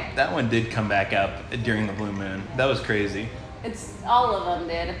back in. That one did come back up during the blue moon. That was crazy. It's all of them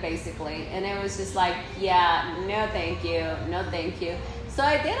did basically, and it was just like, yeah, no thank you. So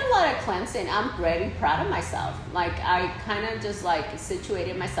I did a lot of cleansing. I'm very proud of myself. Like, I kind of just like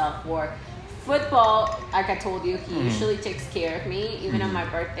situated myself for football. Like I told you, he usually takes care of me. Even on my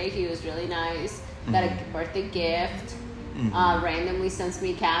birthday, he was really nice. Got a birthday gift. Randomly sends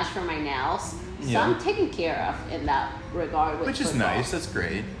me cash for my nails. So I'm taken care of in that regard with Which is football. nice. That's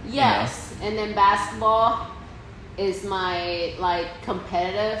great. Yes. And then basketball is my, like,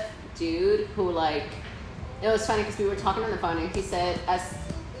 competitive dude who, like, it was funny because we were talking on the phone and he said,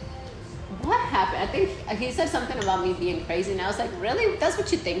 what happened? I think he said something about me being crazy, and I was like, really? That's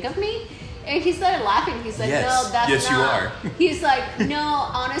what you think of me? And he started laughing. He's like, yes. No, that's yes, not. Yes, you are. He's like, no,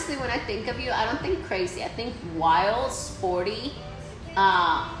 honestly, when I think of you, I don't think crazy. I think wild, sporty,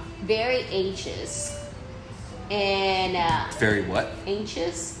 very anxious. And very what?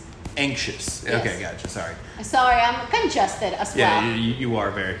 Anxious. Anxious. Yes. Okay, gotcha. Sorry. Sorry, I'm congested as well. Yeah, you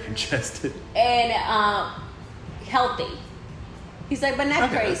are very congested. And healthy. He's like, but not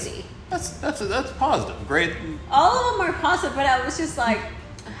crazy. That's positive. Great. All of them are positive, but I was just like,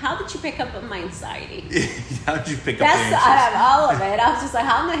 how did you pick up on my anxiety? How did you pick That's up the out anxiety? of all of it. I was just like,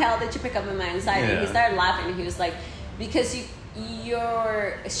 how in the hell did you pick up on my anxiety? Yeah. He started laughing and he was like, because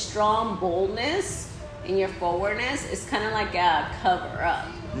your strong boldness and your forwardness is kind of like a cover up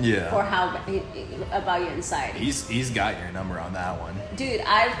Yeah. for how about your anxiety. He's got your number on that one. Dude,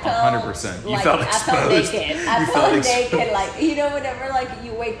 I felt 100%. You like, felt I felt exposed. naked. You I felt felt exposed. naked. Like, you know, whenever like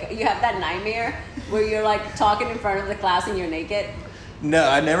you have that nightmare where you're like talking in front of the class and you're naked. No,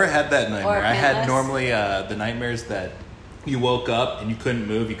 I never had that nightmare. Or I had pantless? normally the nightmares that you woke up and you couldn't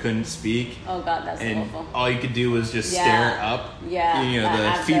move, you couldn't speak, Oh God, that's and awful. all you could do was just Yeah. stare up. Yeah, You know, I the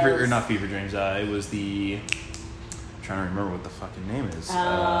have fever, those. or not fever dreams, it was the, I'm trying to remember what the fucking name is.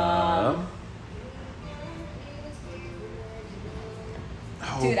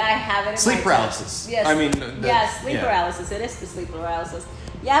 Dude, I have it in Sleep my paralysis. Yes. I mean, sleep paralysis. It is the sleep paralysis.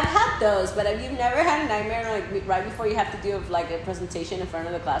 Yeah, I've had those, but have you never had a nightmare like right before you have to do like a presentation in front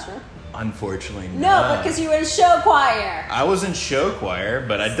of the classroom? Unfortunately, No, because you were in show choir. I was in show choir,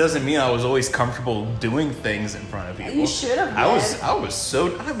 but it doesn't mean I was always comfortable doing things in front of people. You should have I was been.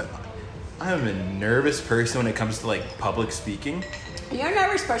 so. I'm a nervous person when it comes to like public speaking. You're a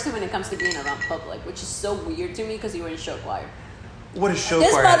nervous person when it comes to being around public, which is so weird to me because you were in show choir. What is show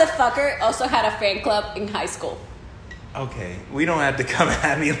This choir? motherfucker also had a fan club in high school. Okay, we don't have to come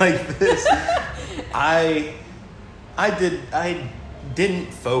at me like this. I didn't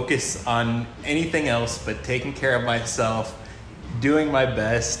focus on anything else but taking care of myself, doing my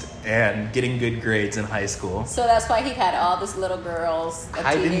best, and getting good grades in high school. So that's why he had all these little girls.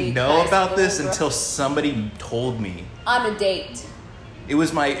 I didn't know about this until somebody told me. on a date. It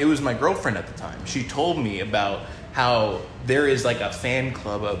was my girlfriend at the time. She told me about how there is like a fan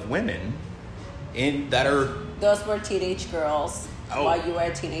club of women that are. Those were teenage girls Oh. while you were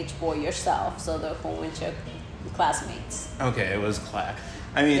a teenage boy yourself. So the whole bunch of classmates. Okay, it was class.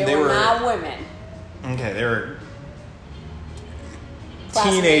 I mean, They were not women. Okay, they were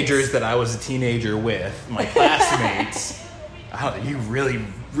Classmates. teenagers that I was a teenager with, my classmates. Oh, you really,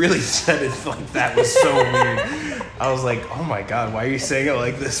 really said it like that was so weird. I was like, oh my god, why are you saying it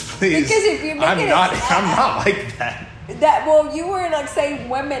like this, please? Because if you make I'm it- not like that. You were like saying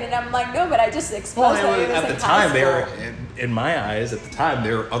women, and I'm like, no, but I just exposed that it was At in the high time, they were, school. in my eyes, at the time,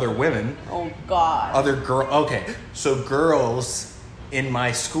 there were other women, Oh God. other girl. Okay, so girls in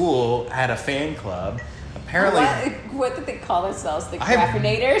my school had a fan club. Apparently, What did they call themselves? The I have-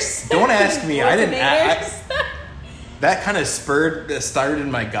 graffinators? don't ask me, I didn't- Graffinators? that kind of started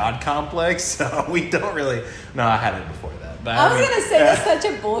my God complex. So we don't really. No, I had it before that. But I was mean, gonna say that's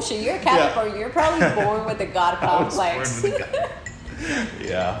such a bullshit. You're a Capricorn. You're probably born with a God I was born complex. with a God.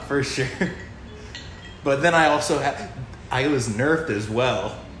 Yeah, for sure. But then I also I was nerfed as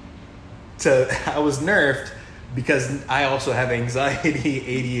well. I was nerfed because I also have anxiety,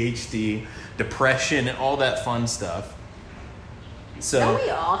 ADHD, depression, and all that fun stuff. So Don't we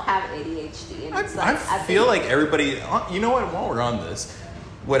all have ADHD? And it's I like, feel think- like everybody, you know what, while we're on this,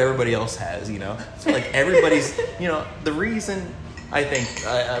 what everybody else has, you know, I feel like everybody's, you know, the reason I think,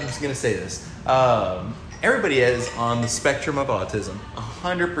 I'm just going to say this, everybody is on the spectrum of autism,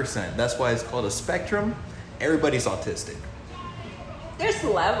 100%. That's why it's called a spectrum. Everybody's autistic. there's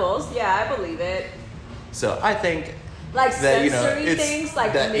levels. Yeah, I believe it. So I think Like that, you know, sensory it's things,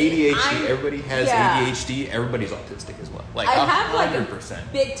 like that me, ADHD, everybody has yeah. ADHD, everybody's autistic as well. Like I have like 100%.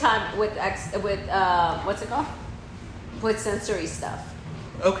 a big time with what's it called? With sensory stuff.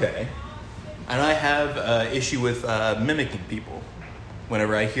 Okay. And I have an issue with mimicking people.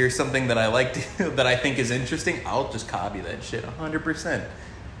 Whenever I hear something that I like to, that I think is interesting, I'll just copy that shit 100%.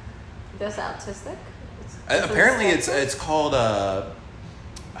 That's autistic. Apparently, it's called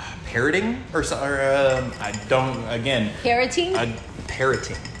parroting or I don't again. Parroting?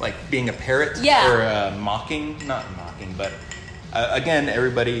 Parroting, like being a parrot. Yeah. Or mocking, not mocking, but again,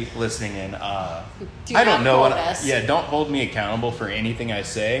 everybody listening in. Do I not don't know quote what. us. Yeah, don't hold me accountable for anything I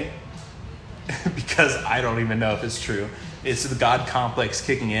say because I don't even know if it's true. It's the God complex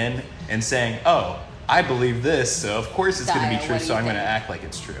kicking in and saying, "Oh, I believe this, so of course it's going to Dio, be true. what do So you I'm going to think? act like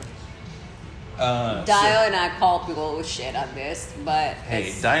it's true." Dio and I call people shit on this, but Hey,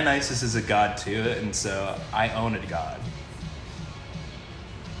 it's- Dionysus is a god too, and so I own a god.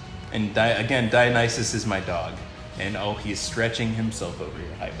 And again, Dionysus is my dog, and oh, he's stretching himself over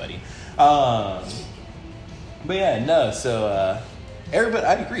here. Hi, buddy. But yeah, no. So everybody,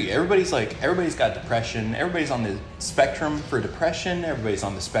 I agree. Everybody's got depression. Everybody's on the spectrum for depression. Everybody's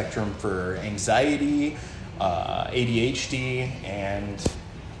on the spectrum for anxiety, ADHD, and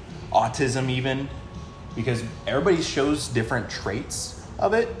autism even, because everybody shows different traits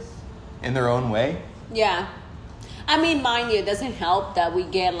of it in their own way. yeah. I mean, mind you, it doesn't help that we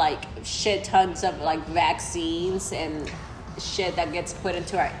get like shit tons of like vaccines and shit that gets put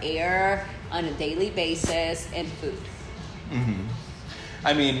into our air on a daily basis and food.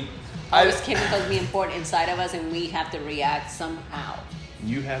 I mean, All these chemicals being poured inside of us, and we have to react somehow.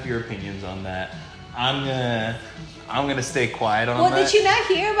 you have your opinions on that. I'm gonna stay quiet on Well, that. did you not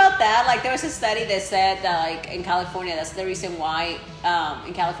hear about that? Like, there was a study that said that, like, in California, that's the reason why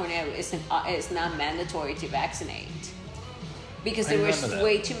in California it's not mandatory to vaccinate. Because I there remember were that.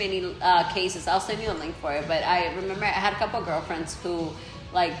 way too many cases. I'll send you a link for it. But I remember I had a couple of girlfriends who,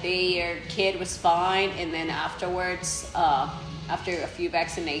 like, their kid was fine, and then afterwards, after a few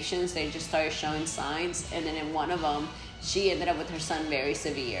vaccinations, they just started showing signs. And then in one of them, she ended up with her son very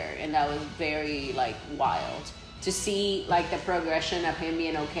severe, and that was very, like, wild to see, like, the progression of him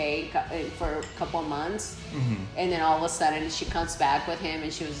being okay for a couple of months. And then all of a sudden she comes back with him,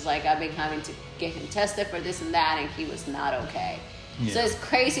 and she was like, I've been having to get him tested for this and that, and he was not okay. So Yeah. it's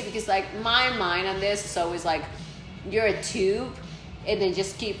crazy because, like, my mind on this is always like, you're a tube, and they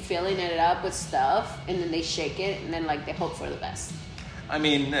just keep filling it up with stuff, and then they shake it, and then, like, they hope for the best. I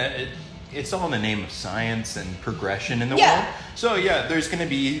mean, it's all in the name of science and progression in the Yeah. world. So yeah, there's going to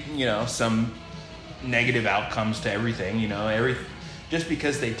be, some negative outcomes to everything. Just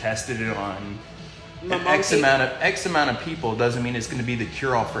because they tested it on X amount of people doesn't mean it's going to be the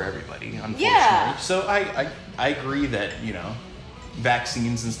cure all for everybody. Unfortunately. Yeah. So I agree that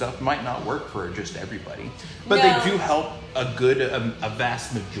vaccines and stuff might not work for just everybody, but No. they do help a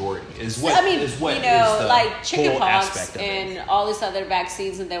vast majority. Is what I mean, is what you know, is the like whole chickenpox aspect of it. and all these other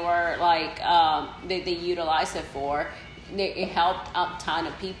vaccines that they were like, they utilized it for. It helped a ton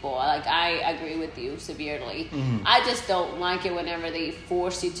of people. Like, I agree with you severely. I just don't like it whenever they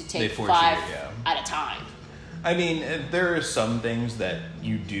force you to They take force you, 5 yeah. at a time. I mean, there are some things that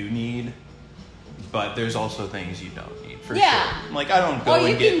you do need, but there's also things you don't need for Yeah. sure. Like, I don't go Well,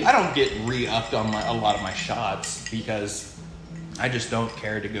 and you get I don't get re-upped on a lot of my shots because I just don't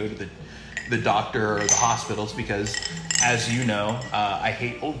care to go to the doctor or the hospitals because, as you know, I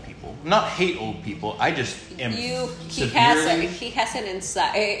hate old people. Not hate old people. I just am He severely. has an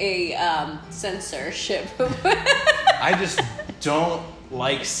censorship. I just don't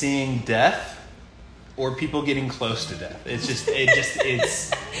like seeing death or people getting close to death. It's.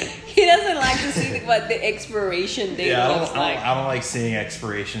 He doesn't like to see what the expiration date Yeah, looks like. I don't like seeing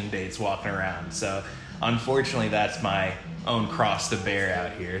expiration dates walking around. So, unfortunately, that's my own cross to bear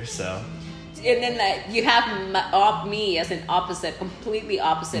out here. So, And then you have me as an opposite, completely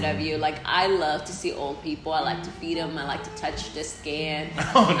opposite of you. Like, I love to see old people. I like to feed them. I like to touch the skin.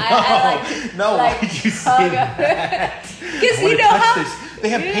 oh no, I like to, no, like, why did you say hug that? Because I wanna you know touch how this. They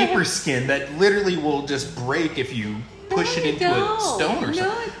have Yeah. paper skin that literally will just break if you push No, it into they a don't. stone or No.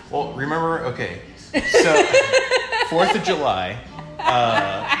 something. Well, remember, okay, so 4th of July,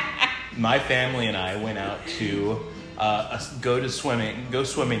 my family and I went out to go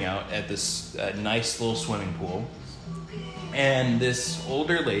swimming out at this nice little swimming pool, and this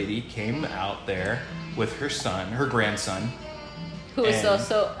older lady came out there with her grandson. who is and-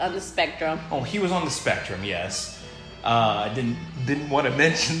 also on the spectrum. Oh, he was on the spectrum, yes. I didn't want to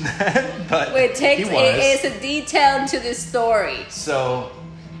mention that, but It he was. is a detail to this story. So,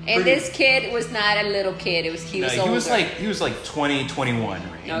 And pretty- this kid was not a little kid. He was no, older. he was like 20, 21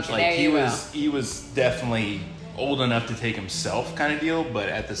 range. Okay, like there he you was definitely old enough to take himself kind of deal, but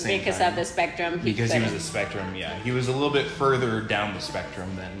at the same because time of the spectrum. because he was couldn't. a spectrum, yeah. He was a little bit further down the spectrum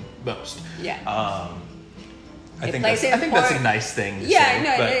than most. Yeah. I It think plays that's an a important- nice thing to Yeah, say.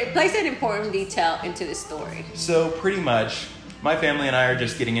 no, but- it plays an important detail into the story. So pretty much, my family and I are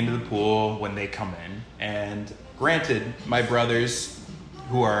just getting into the pool when they come in. And granted, my brothers,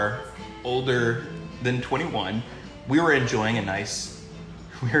 who are older than 21, we were enjoying a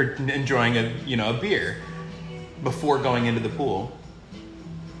beer before going into the pool.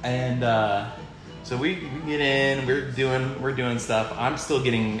 And so we get in, we're doing stuff. I'm still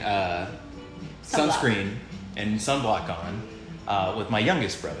getting sunscreen and sunblock on with my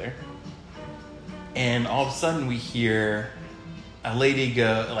youngest brother. And all of a sudden we hear a lady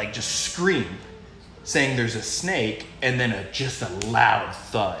go, like, just scream, saying there's a snake, and then just a loud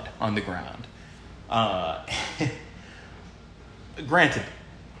thud on the ground. Granted,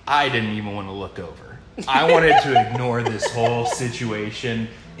 I didn't even want to look over. I wanted to ignore this whole situation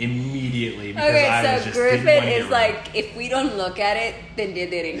immediately because I was Okay, so just didn't want Griffin to is get like, if we don't look at it, then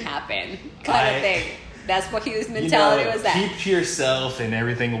it didn't happen, kind of thing. That's what his mentality was. That keep to yourself and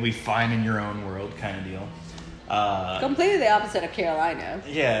everything will be fine in your own world kind of deal. completely the opposite of Carolina.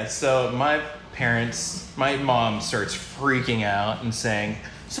 Yeah, so my mom starts freaking out and saying,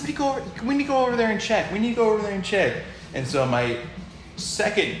 somebody go over, we need to go over there and check. We need to go over there and check. And so my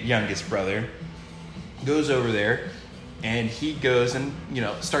second youngest brother goes over there, and he goes and,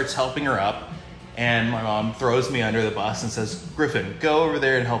 starts helping her up. And my mom throws me under the bus and says, Griffin, go over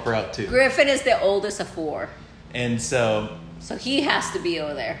there and help her out too. Griffin is the oldest of 4. And so he has to be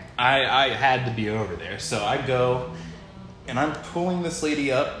over there. I had to be over there. So I go, and I'm pulling this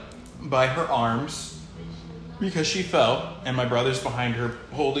lady up by her arms because she fell, and my brother's behind her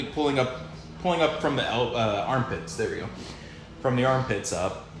pulling up from the armpits. There we go. From the armpits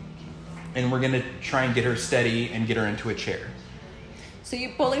up. And we're going to try and get her steady and get her into a chair. So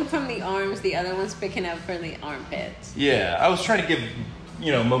you're pulling from the arms, the other one's picking up from the armpits. Yeah, I was trying to give,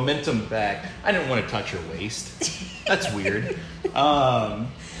 momentum back. I didn't want to touch her waist. That's weird.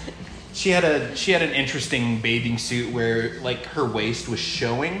 She had an interesting bathing suit where, like, her waist was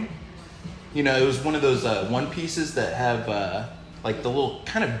showing. It was one of those one pieces that have like the little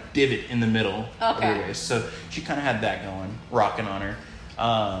kind of divot in the middle of her waist. So she kind of had that going, rocking on her.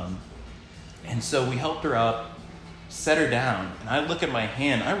 And so we helped her up. Set her down, and I look at my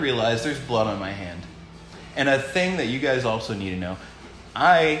hand. I realize there's blood on my hand. And a thing that you guys also need to know,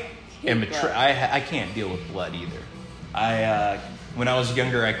 I can't deal with blood either. When I was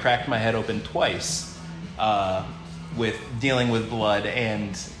younger, I cracked my head open twice with dealing with blood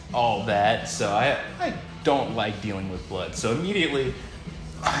and all that. So I don't like dealing with blood. So immediately,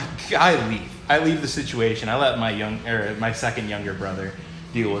 I leave. I leave the situation. I let my second younger brother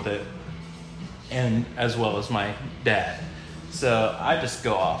deal with it, and as well as my dad. So I just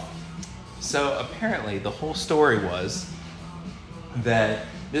go off. So apparently the whole story was that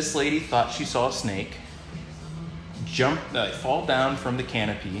this lady thought she saw a snake fall down from the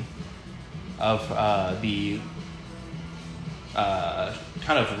canopy of the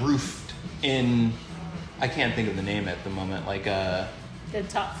kind of roofed in, I can't think of the name at the moment, like the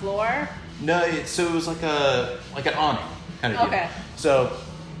top floor? No, so it was like an awning kind of deal. Okay. So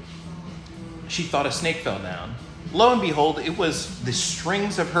she thought a snake fell down. Lo and behold, it was the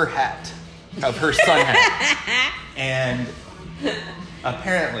strings of her hat, of her sun hat. And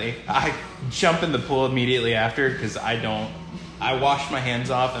apparently, I jump in the pool immediately after because I washed my hands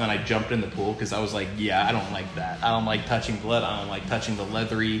off and then I jumped in the pool because I was like, yeah, I don't like that. I don't like touching blood. I don't like touching the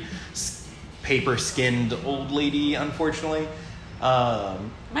leathery, paper-skinned old lady, unfortunately.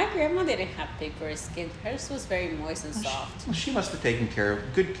 My grandma didn't have paper skin. Hers was very moist and soft. Well, she must have taken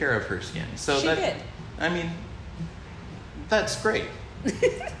good care of her skin. So she did. I mean, that's great.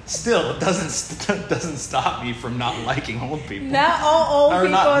 Still, it doesn't stop me from not liking old people. Not all old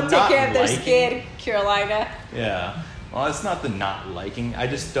people take care of their liking. skin, Carolina. Yeah. Well, it's not the not liking. I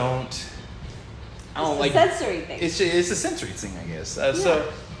just don't. I don't like. It's a sensory thing. It's a sensory thing, I guess.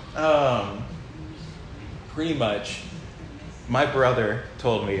 So, pretty much, my brother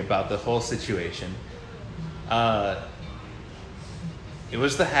told me about the whole situation. It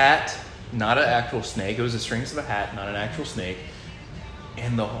was the hat, not an actual snake. It was the strings of a hat, not an actual snake.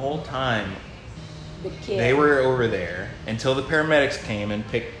 And the whole time, they were over there until the paramedics came and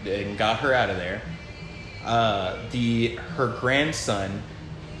got her out of there. Her grandson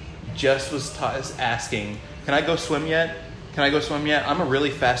just was asking, "Can I go swim yet? Can I go swim yet? I'm a really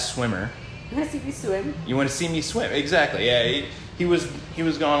fast swimmer." You want to see me swim? You want to see me swim? Exactly. Yeah. He was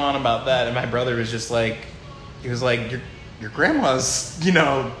going on about that, and my brother was just like, he was like, your grandma's,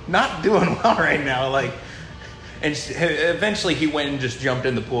 not doing well right now, like. And eventually he went and just jumped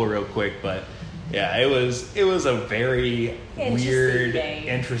in the pool real quick, but yeah, it was a very weird,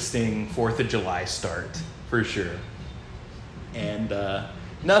 interesting 4th of July start for sure. And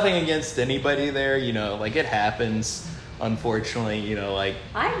nothing against anybody there, like it happens. Unfortunately,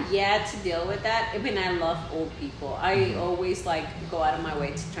 I've yet to deal with that. I mean, I love old people. I always go out of my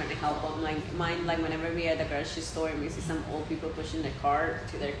way to try to help them. Whenever we are at the grocery store and we see some old people pushing their cart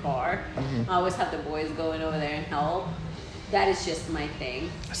to their car, I always have the boys going over there and help. That is just my thing.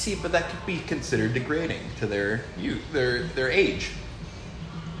 See, but that could be considered degrading to their age.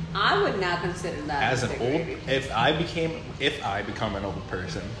 I would not consider that as an degrading. if I become an old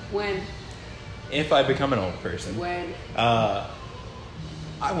person. If I become an old person, I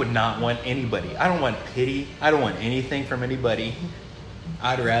would not want anybody. I don't want pity. I don't want anything from anybody.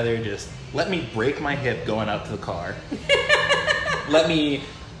 I'd rather just let me break my hip going out to the car. let me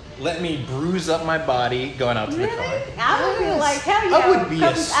bruise up my body going out to the car. I would be like, hell yeah. I would be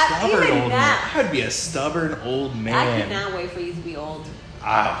a stubborn old man. I would be a stubborn old man. I cannot wait for you to be old.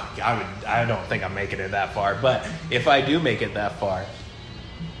 I don't think I'm making it that far, but if I do make it that far,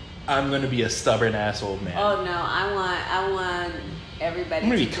 I'm going to be a stubborn ass old man. Oh no, I want everybody. I'm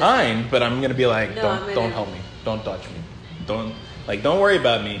going to be kind, but I'm going to be like, don't help me, don't touch me, Like, don't worry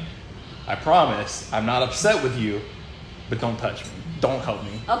about me. I promise. I'm not upset with you, but don't touch me. Don't help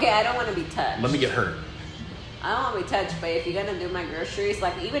me. Okay, I don't want to be touched. Let me get hurt. I don't want to be touched, but if you're gonna do my groceries,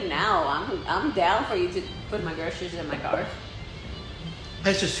 like even now, I'm down for you to put my groceries in my car.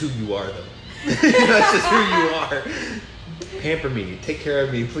 That's just who you are, though. That's just who you are. Pamper me. Take care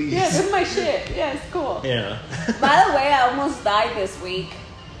of me, please. Yeah, that's my shit. Yeah, it's cool. Yeah. By the way, I almost died this week.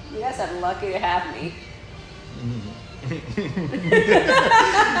 You guys are lucky to have me.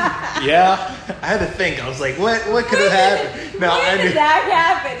 Yeah, I had to think. I was like, what could have happened? No, when did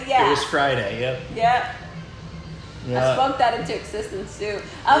that happen? Yeah. It was Friday. Yep. Yep. I Yeah. spoke that into existence too.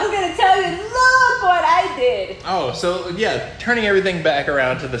 I was gonna tell you, look what I did. Oh, so yeah, turning everything back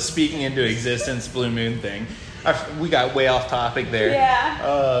around to the speaking into existence Blue Moon thing. We got way off topic there.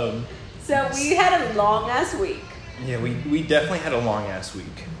 Yeah. So we had a long ass week. Yeah, we definitely had a long ass week.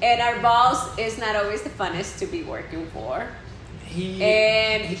 And our boss is not always the funnest to be working for. He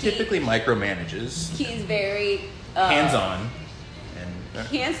typically micromanages, He's very hands on, and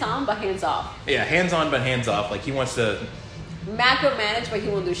hands on but hands off. yeah, hands on but hands off. Like he wants to. Macromanage, but he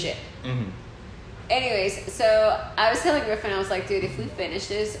won't do shit. Mm-hmm. Anyways, so I was telling Griffin, I was like, dude, if we finish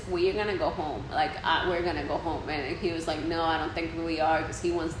this, we're gonna go home. Like, we're gonna go home. And he was like, no, I don't think we are, because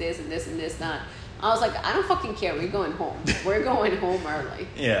he wants this and this and this, not. I was like, I don't fucking care. We're going home. We're going home early.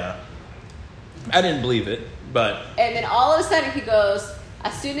 Yeah, I didn't believe it, but And then all of a sudden he goes,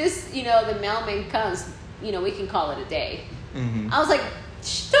 as soon as, the mailman comes, we can call it a day. mm-hmm. I was like,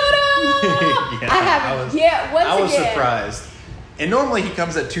 shut up! I was surprised. And normally he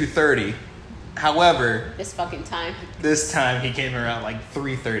comes at 2:30. However, This fucking time. this time he came around like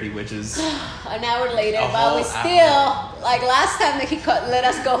 3:30, which is An hour later, A but whole we still, like last time that he let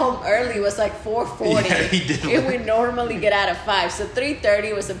us go home early was like 4:40. Yeah, he did. And we normally get out at 5, so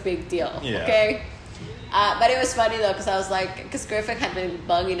 3:30 was a big deal, Yeah. okay? But it was funny though, because I was like, because Griffin had been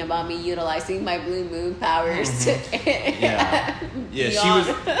bugging about me utilizing my Blue Moon powers to yeah. She beyond.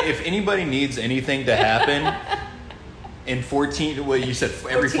 was. If anybody needs anything to happen in 14, what you said,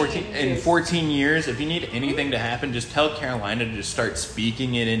 every 14 in years. 14 years, if you need anything to happen, just tell Carolina to just start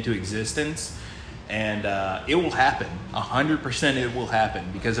speaking it into existence, and it will happen. 100% it will happen,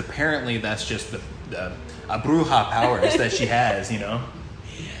 because apparently that's just the a bruja powers that she has,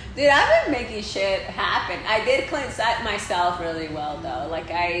 Dude, I've been making shit happen. I did cleanse myself really well though. Like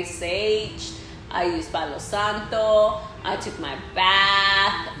I saged, I used Palo Santo, I took my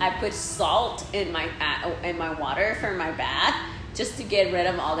bath, I put salt in my water for my bath just to get rid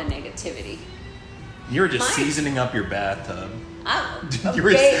of all the negativity. You were just Mine. seasoning up your bathtub. I You was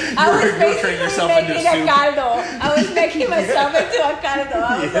were turning basically yourself into making a soup. caldo. I was making myself into a caldo.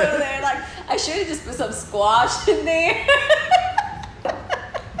 I was Yeah. over there like, I should have just put some squash in there.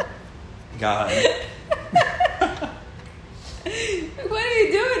 God. What are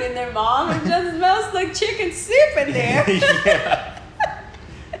you doing in there, Mom? It just smells like chicken soup in there. Yeah.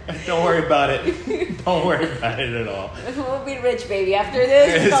 Don't worry about it. Don't worry about it at all. We'll be rich, baby. After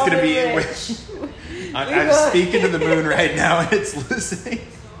this, It's we'll gonna be be- rich. I'm speaking to the moon right now, and it's listening.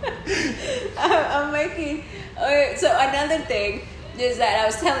 I'm making. Okay, so another thing is that I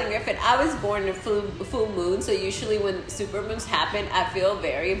was telling Griffin, I was born in a full moon, so usually when supermoons happen, I feel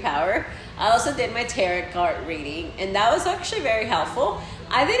very empowered. I also did my tarot card reading, and that was actually very helpful.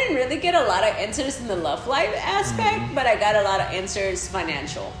 I didn't really get a lot of answers in the love life aspect, but I got a lot of answers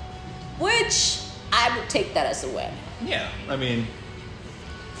financial, which I would take that as a win. Yeah, I mean,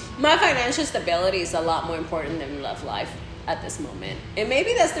 My financial stability is a lot more important than love life at this moment. And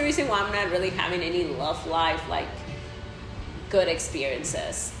maybe that's the reason why I'm not really having any love life, like, good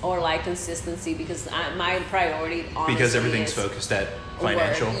experiences or, like, consistency, because my priority, honestly, because everything's is focused at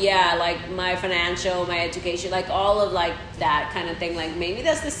financial. work. Yeah, like, my financial, my education, like, all of, like, that kind of thing. Like, maybe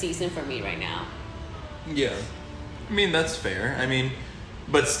that's the season for me right now. Yeah. I mean, that's fair. I mean,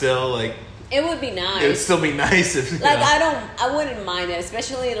 but still, like, It would be nice. it would still be nice if, Like, I wouldn't mind it,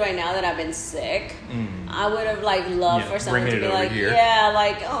 especially right now that I've been sick. I would have, like, loved Yeah, for someone bringing to be it over like, here. yeah,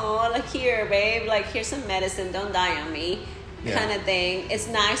 like, oh, like, here, babe, like, here's some medicine, don't die on me, Yeah. kind of thing. It's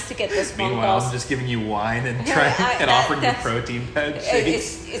nice to get those phone meanwhile, calls. I'm just giving you wine and Yeah, trying and offering you that's- protein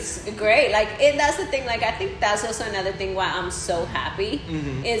shakes. It's great. Like, and that's the thing. Like, I think that's also another thing why I'm so happy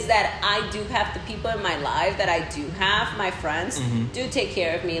is that I do have the people in my life that I do have. My friends do take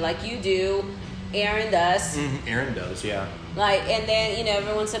care of me, like you do. Aaron does. Aaron does, yeah. Like, and then,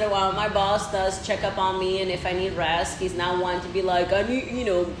 every once in a while, my boss does check up on me, and if I need rest, he's not one to be like, I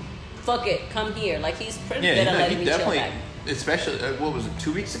need, fuck it, come here. Like, he's pretty good at letting me chill back. especially what was it,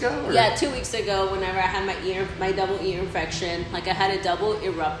 2 weeks ago? Or? Yeah, 2 weeks ago, whenever I had my double ear infection, like I had a double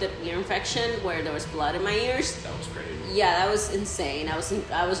erupted ear infection where there was blood in my ears. That was crazy. Yeah, that was insane. I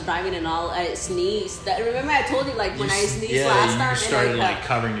was driving and all. I sneezed. Remember I told you like when I sneezed last time, you started and like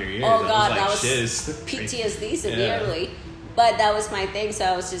covering your ears. Oh God, that was shiz. PTSD severely. Yeah. But that was my thing. So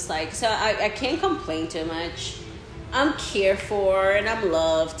I was just like, so I can't complain too much. I'm cared for and I'm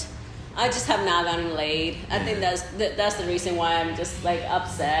loved. I just have not gotten laid. I think that's the reason why I'm just like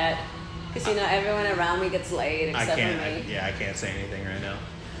upset. Because everyone around me gets laid except for me. I can't say anything right now.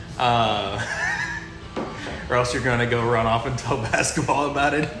 Or else you're gonna go run off and tell basketball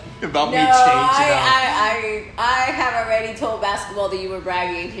about it. About me changing I have already told basketball that you were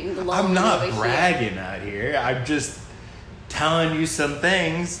bragging. I'm not bragging out here. I'm just telling you some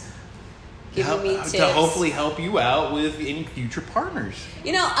things. Giving me tips to hopefully help you out with any future partners.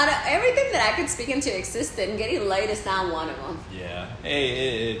 Out of everything that I could speak into existence, getting laid is not one of them. Yeah.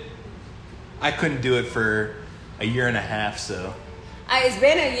 I couldn't do it for a year and a half, so. It's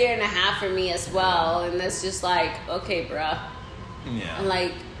been a year and a half for me as well, and that's just like, okay, bruh. Yeah.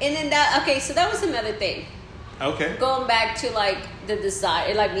 And then so that was another thing. Okay. Going back to like the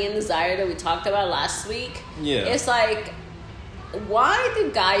desire, like me and desire that we talked about last week. Yeah. It's like, why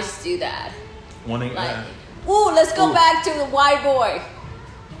do guys do that? Wanting let's go back to the white boy.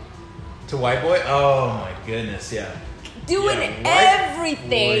 To white boy? Oh my goodness, yeah. Doing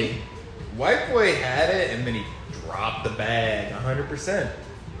everything. White boy had it and then he dropped the bag 100%.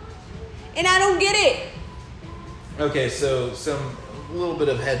 And I don't get it. Okay, so some little bit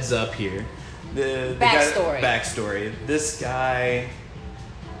of heads up here. The backstory. This guy,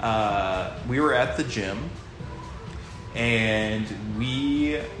 we were at the gym. And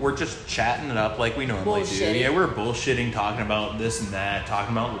we were just chatting it up like we normally do. Yeah, we were bullshitting, talking about this and that,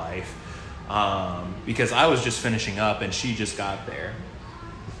 talking about life. Because I was just finishing up and she just got there.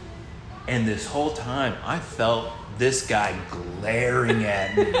 And this whole time, I felt this guy glaring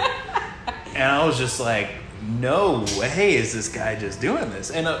at me. And I was just like, no way is this guy just doing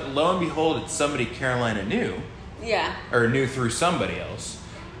this. And lo and behold, it's somebody Carolina knew. Yeah. Or knew through somebody else.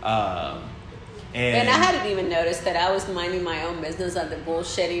 And I hadn't even noticed that I was minding my own business on the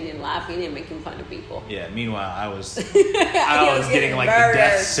bullshitting and laughing and making fun of people. Yeah, meanwhile, I was getting like murdered. The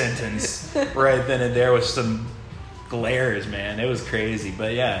death sentence right then and there with some glares, man. It was crazy.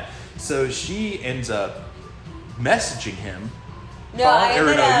 But yeah, so she ends up messaging him. You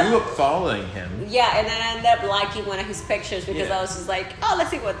up following him. Yeah, and then I ended up liking one of his pictures because I was just like, oh, let's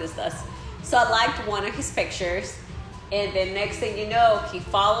see what this does. So I liked one of his pictures. And then next thing you know, he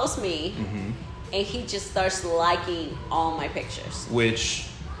follows me. Mm-hmm. And he just starts liking all my pictures. Which,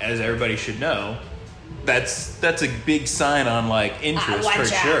 as everybody should know, that's a big sign on like interest for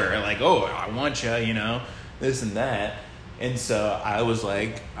sure. Like, oh, I want you, this and that. And so I was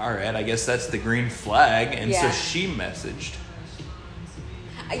like, all right, I guess that's the green flag. And so she messaged.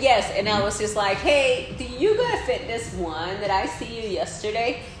 Yes, and I was just like, hey, do you go to fitness one? Did I see you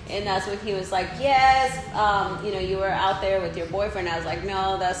yesterday? And that's when he was like, yes, you were out there with your boyfriend. I was like,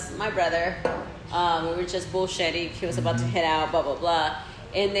 no, that's my brother. We were just bullshitting. He was about to head out, blah, blah, blah.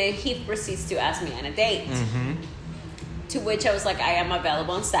 And then he proceeds to ask me on a date. Mm-hmm. To which I was like, I am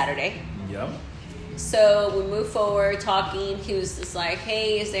available on Saturday. Yep. So we moved forward talking. He was just like,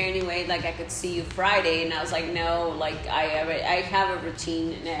 hey, is there any way like I could see you Friday? And I was like, no, like I have a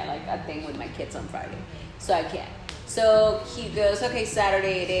routine and like a thing with my kids on Friday. So I can't. So he goes, okay,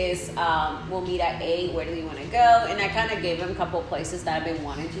 Saturday it is. We'll meet at 8. Where do you want to go? And I kind of gave him a couple of places that I've been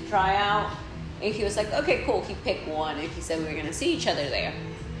wanting to try out. And he was like, okay, cool. He picked one and he said we were going to see each other there.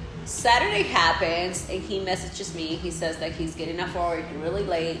 Saturday happens and he messages me. He says that he's getting off work really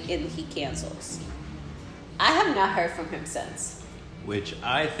late and he cancels. I have not heard from him since. Which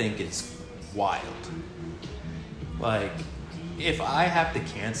I think is wild. Like, if I have to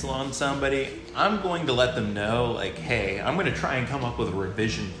cancel on somebody, I'm going to let them know, like, hey, I'm going to try and come up with a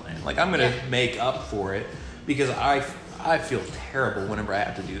revision plan. Like, I'm going to make up for it because I feel terrible whenever I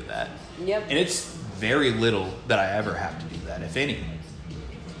have to do that. Yep. And it's very little that I ever have to do that, if any.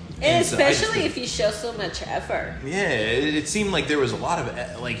 And especially if you show so much effort. Yeah, it seemed like there was a lot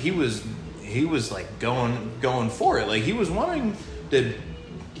of, like, he was like going for it. Like, he was wanting to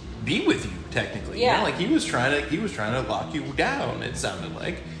be with you technically. Yeah. Like, he was trying to lock you down, it sounded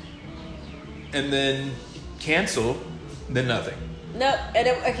like. And then cancel, then nothing. No,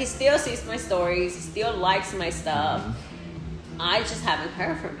 and he still sees my stories, he still likes my stuff. Mm-hmm. I just haven't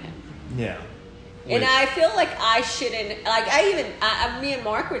heard from him. Yeah. And I feel like I shouldn't, like me and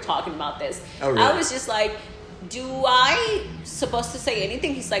Mark were talking about this. Oh, really? I was just like, do I supposed to say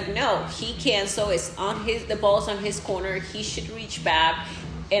anything? He's like, no, he can. So it's on the ball's on his corner. He should reach back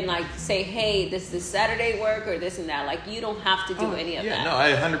and like say, hey, this is Saturday work or this and that. Like, you don't have to do any of that. Yeah, no,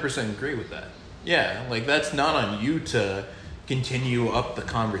 I 100% agree with that. Yeah, like that's not on you to continue up the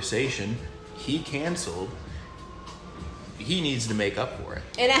conversation. He canceled. He needs to make up for it.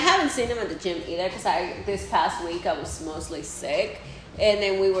 And I haven't seen him at the gym either because this past week I was mostly sick. And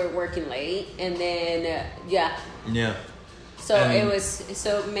then we were working late. And then, yeah. So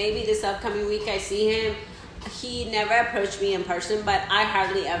so maybe this upcoming week I see him. He never approached me in person, but I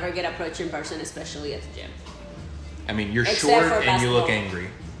hardly ever get approached in person, especially at the gym. I mean, you're Except short for and basketball. you look angry.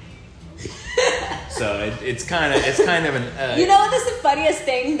 So it's kind of an. You know what is the funniest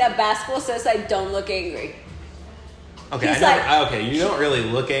thing? That basketball says I don't look angry. Okay, He's okay, you don't really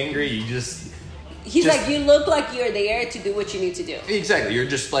look angry. You just. He's like, you look like you're there to do what you need to do. Exactly. You're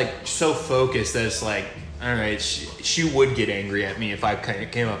just like so focused that it's like, all right, she would get angry at me if I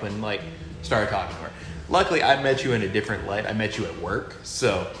came up and like started talking to her. Luckily, I met you in a different light. I met you at work,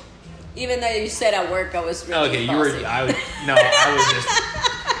 so. Even though you said at work, I was really okay. impulsive. I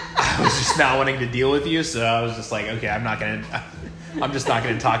was just not wanting to deal with you, so I was just like, okay, I'm just not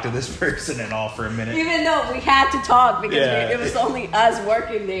gonna talk to this person at all for a minute. Even though we had to talk because Yeah. it was only us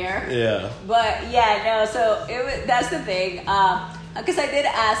working there. Yeah. But yeah, no. So that's the thing. Because I did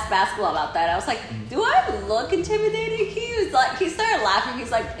ask basketball about that. I was like, "Do I look intimidating?" He started laughing.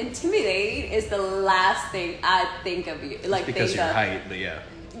 He's like, "Intimidating is the last thing I think of you." Like Because of think your of. height, but yeah.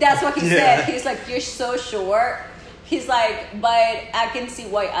 That's what he Yeah. said. He's like, "You're so short." He's like, "But I can see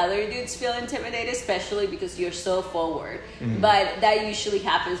why other dudes feel intimidated, especially because you're so forward." But that usually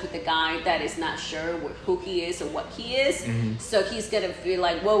happens with a guy that is not sure who he is or what he is. So he's gonna feel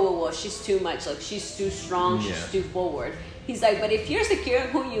like, whoa, she's too much. Like, she's too strong. Yeah. She's too forward. He's like, but if you're secure in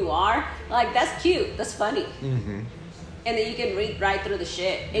who you are, like, that's cute. That's funny. And then you can read right through the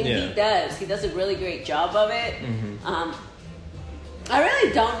shit. And Yeah. he does. He does a really great job of it. I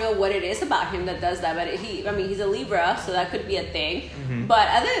really don't know what it is about him that does that, but he's a Libra, so that could be a thing. But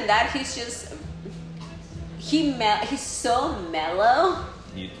other than that, he's just he's so mellow.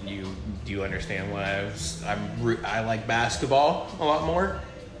 Do you understand why I like basketball a lot more?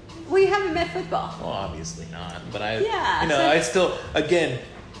 Well, you haven't met football. Well, obviously not, but Yeah, I still, again,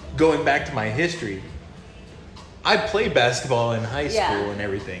 going back to my history, I played basketball in high school Yeah. and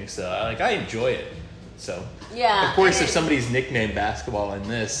everything, so I enjoy it. So Yeah, of course, and if somebody's nicknamed basketball in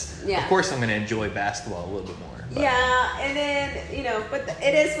this, Yeah. of course I'm going to enjoy basketball a little bit more. But. Yeah, and then, but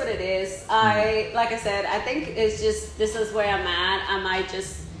it is what it is. Like I said, I think it's just, this is where I'm at. I might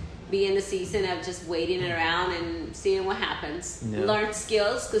just be in the season of just waiting around and seeing what happens. Yeah. Learn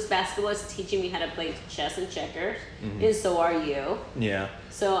skills, because basketball is teaching me how to play chess and checkers, and so are you. Yeah.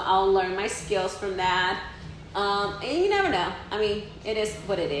 So I'll learn my skills from that. And you never know. I mean, it is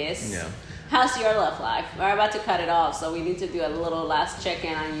what it is. Yeah. How's your love life? We're about to cut it off, so we need to do a little last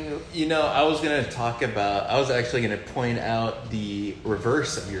check-in on you. I was actually going to point out the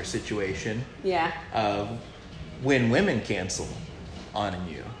reverse of your situation Yeah. of when women cancel on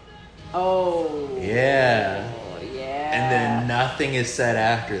you. Oh. Yeah. Yeah. And then nothing is said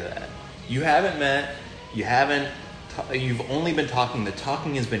after that. You haven't met, you've only been talking. The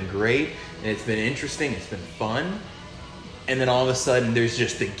talking has been great, and it's been interesting, it's been fun. And then all of a sudden, there's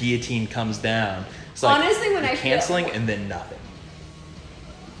just the guillotine comes down. It's like Honestly, when you're I feel- canceling and then nothing.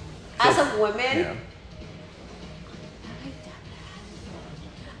 As a woman, Yeah.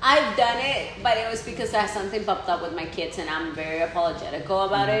 I've done it, but it was because I had something popped up with my kids, and I'm very apologetical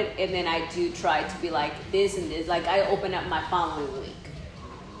about it. And then I do try to be like this and this. Like, I open up my following week.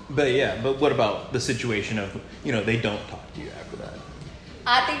 But what about the situation of, they don't talk to you after that?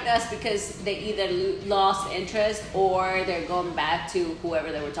 I think that's because they either lost interest or they're going back to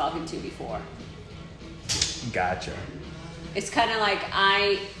whoever they were talking to before. Gotcha. It's kind of like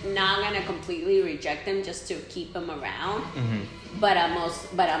I'm not gonna completely reject them just to keep them around, but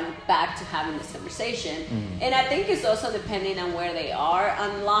I'm back to having this conversation. And I think it's also depending on where they are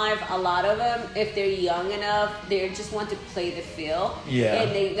on live. A lot of them, if they're young enough, they just want to play the feel, Yeah.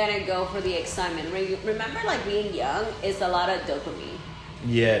 and they're gonna go for the excitement. Remember, like, being young is a lot of dopamine.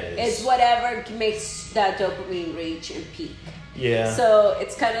 Yeah, it is. It's whatever makes that dopamine reach and peak. Yeah. So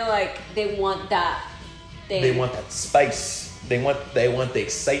it's kind of like they want that thing. They want that spice. They want the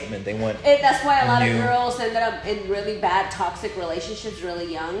excitement. They want. And that's why a lot new. of girls ended up in really bad toxic relationships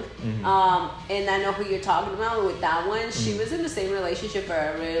really young. And I know who you're talking about with that one. She was in the same relationship for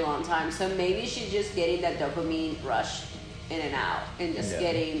a really long time. So maybe she's just getting that dopamine rush. in and out and just Yeah.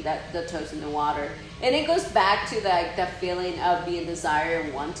 getting the toes in the water. And it goes back to like the feeling of being desired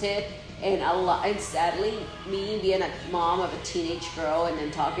and wanted. And and sadly, me being a mom of a teenage girl and then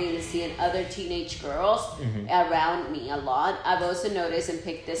talking and seeing other teenage girls around me a lot, I've also noticed and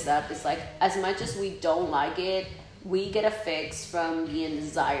picked this up. It's like, as much as we don't like it, we get a fix from being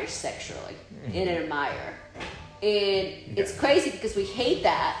desired sexually and admire. And it's crazy because we hate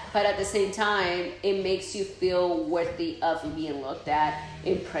that, but at the same time, it makes you feel worthy of being looked at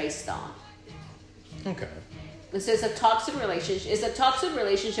and praised on. Okay. So it's a toxic relationship. It's a toxic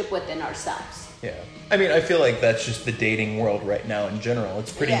relationship within ourselves. Yeah. I mean, I feel like that's just the dating world right now in general.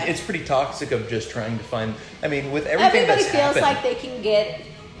 It's pretty Yeah. it's pretty toxic of just trying to find, I mean, with everything Everybody that's feels happened. like they can get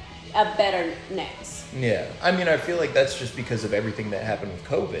a better next. Yeah. I mean, I feel like that's just because of everything that happened with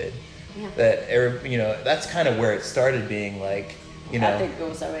COVID. Yeah. That that's kind of where it started being like, I think it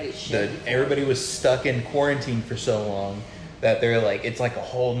was already shit. everybody was stuck in quarantine for so long that they're like, it's a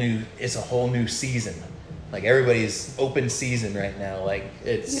whole new season. Like everybody's open season right now. Like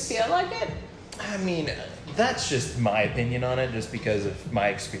it's. You feel like it? I mean, that's just my opinion on it, just because of my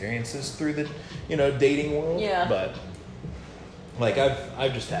experiences through the, dating world. Yeah. But like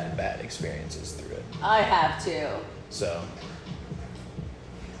I've just had bad experiences through it. I have too. So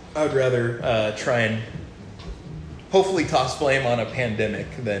I would rather try and hopefully toss blame on a pandemic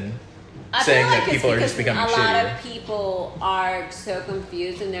than I saying feel like that people it's are just because becoming a lot shittier. of people are so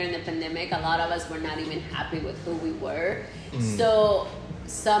confused and they're in the pandemic. A lot of us were not even happy with who we were. So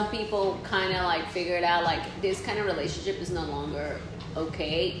some people kind of like figured out like this kind of relationship is no longer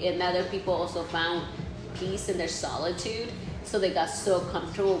okay. And other people also found peace in their solitude. So they got so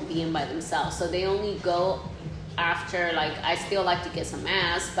comfortable being by themselves. So they only go after, like, I still like to get some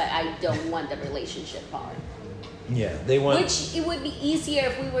ass, but I don't want the relationship part. Yeah, they want. Which it would be easier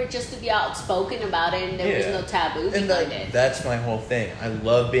if we were just to be outspoken about it and there was no taboo and behind it. that's my whole thing. I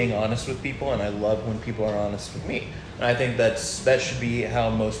love being honest with people, and I love when people are honest with me. And I think that should be how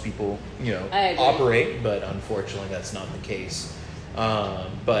most people, I agree. operate. But unfortunately, that's not the case.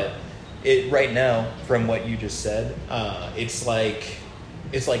 But right now, from what you just said, it's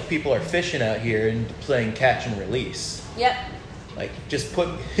like people are fishing out here and playing catch and release. Yep. Like, just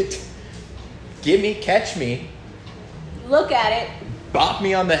catch me, Look at it. bop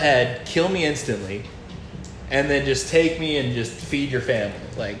me on the head, kill me instantly, and then just take me and just feed your family.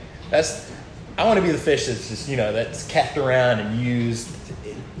 Like, I want to be the fish that's just, that's kept around and used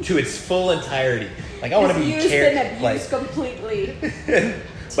to its full entirety. Like, I want to be used cared, and abused like, completely.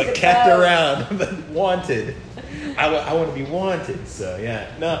 but the kept bone. around, but wanted. I want to be wanted. So yeah,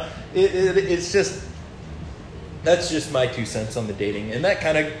 no, it's just, that's just my 2 cents on the dating, and that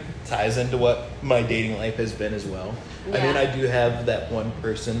kind of ties into what my dating life has been as well. I mean, Yeah. I do have that one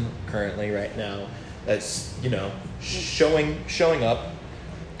person currently right now that's showing up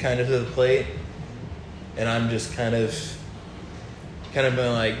kind of to the plate, and I'm just kind of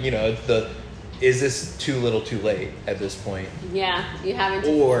been like, is this too little too late at this point? Yeah, you haven't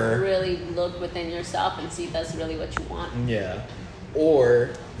Or- really looked within yourself and see if that's really what you want. Yeah. Or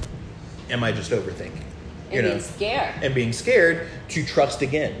am I just overthinking? And being scared. And being scared to trust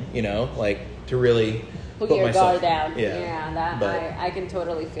again, like to really Put put your myself guard down. Yeah. That But- I can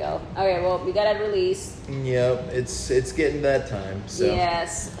totally feel. Okay, well, we got to release. Yep, it's getting that time. So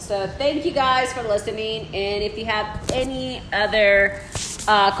Yes. So thank you guys for listening. And if you have any other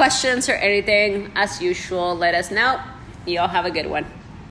questions or anything, as usual, let us know. You all have a good one.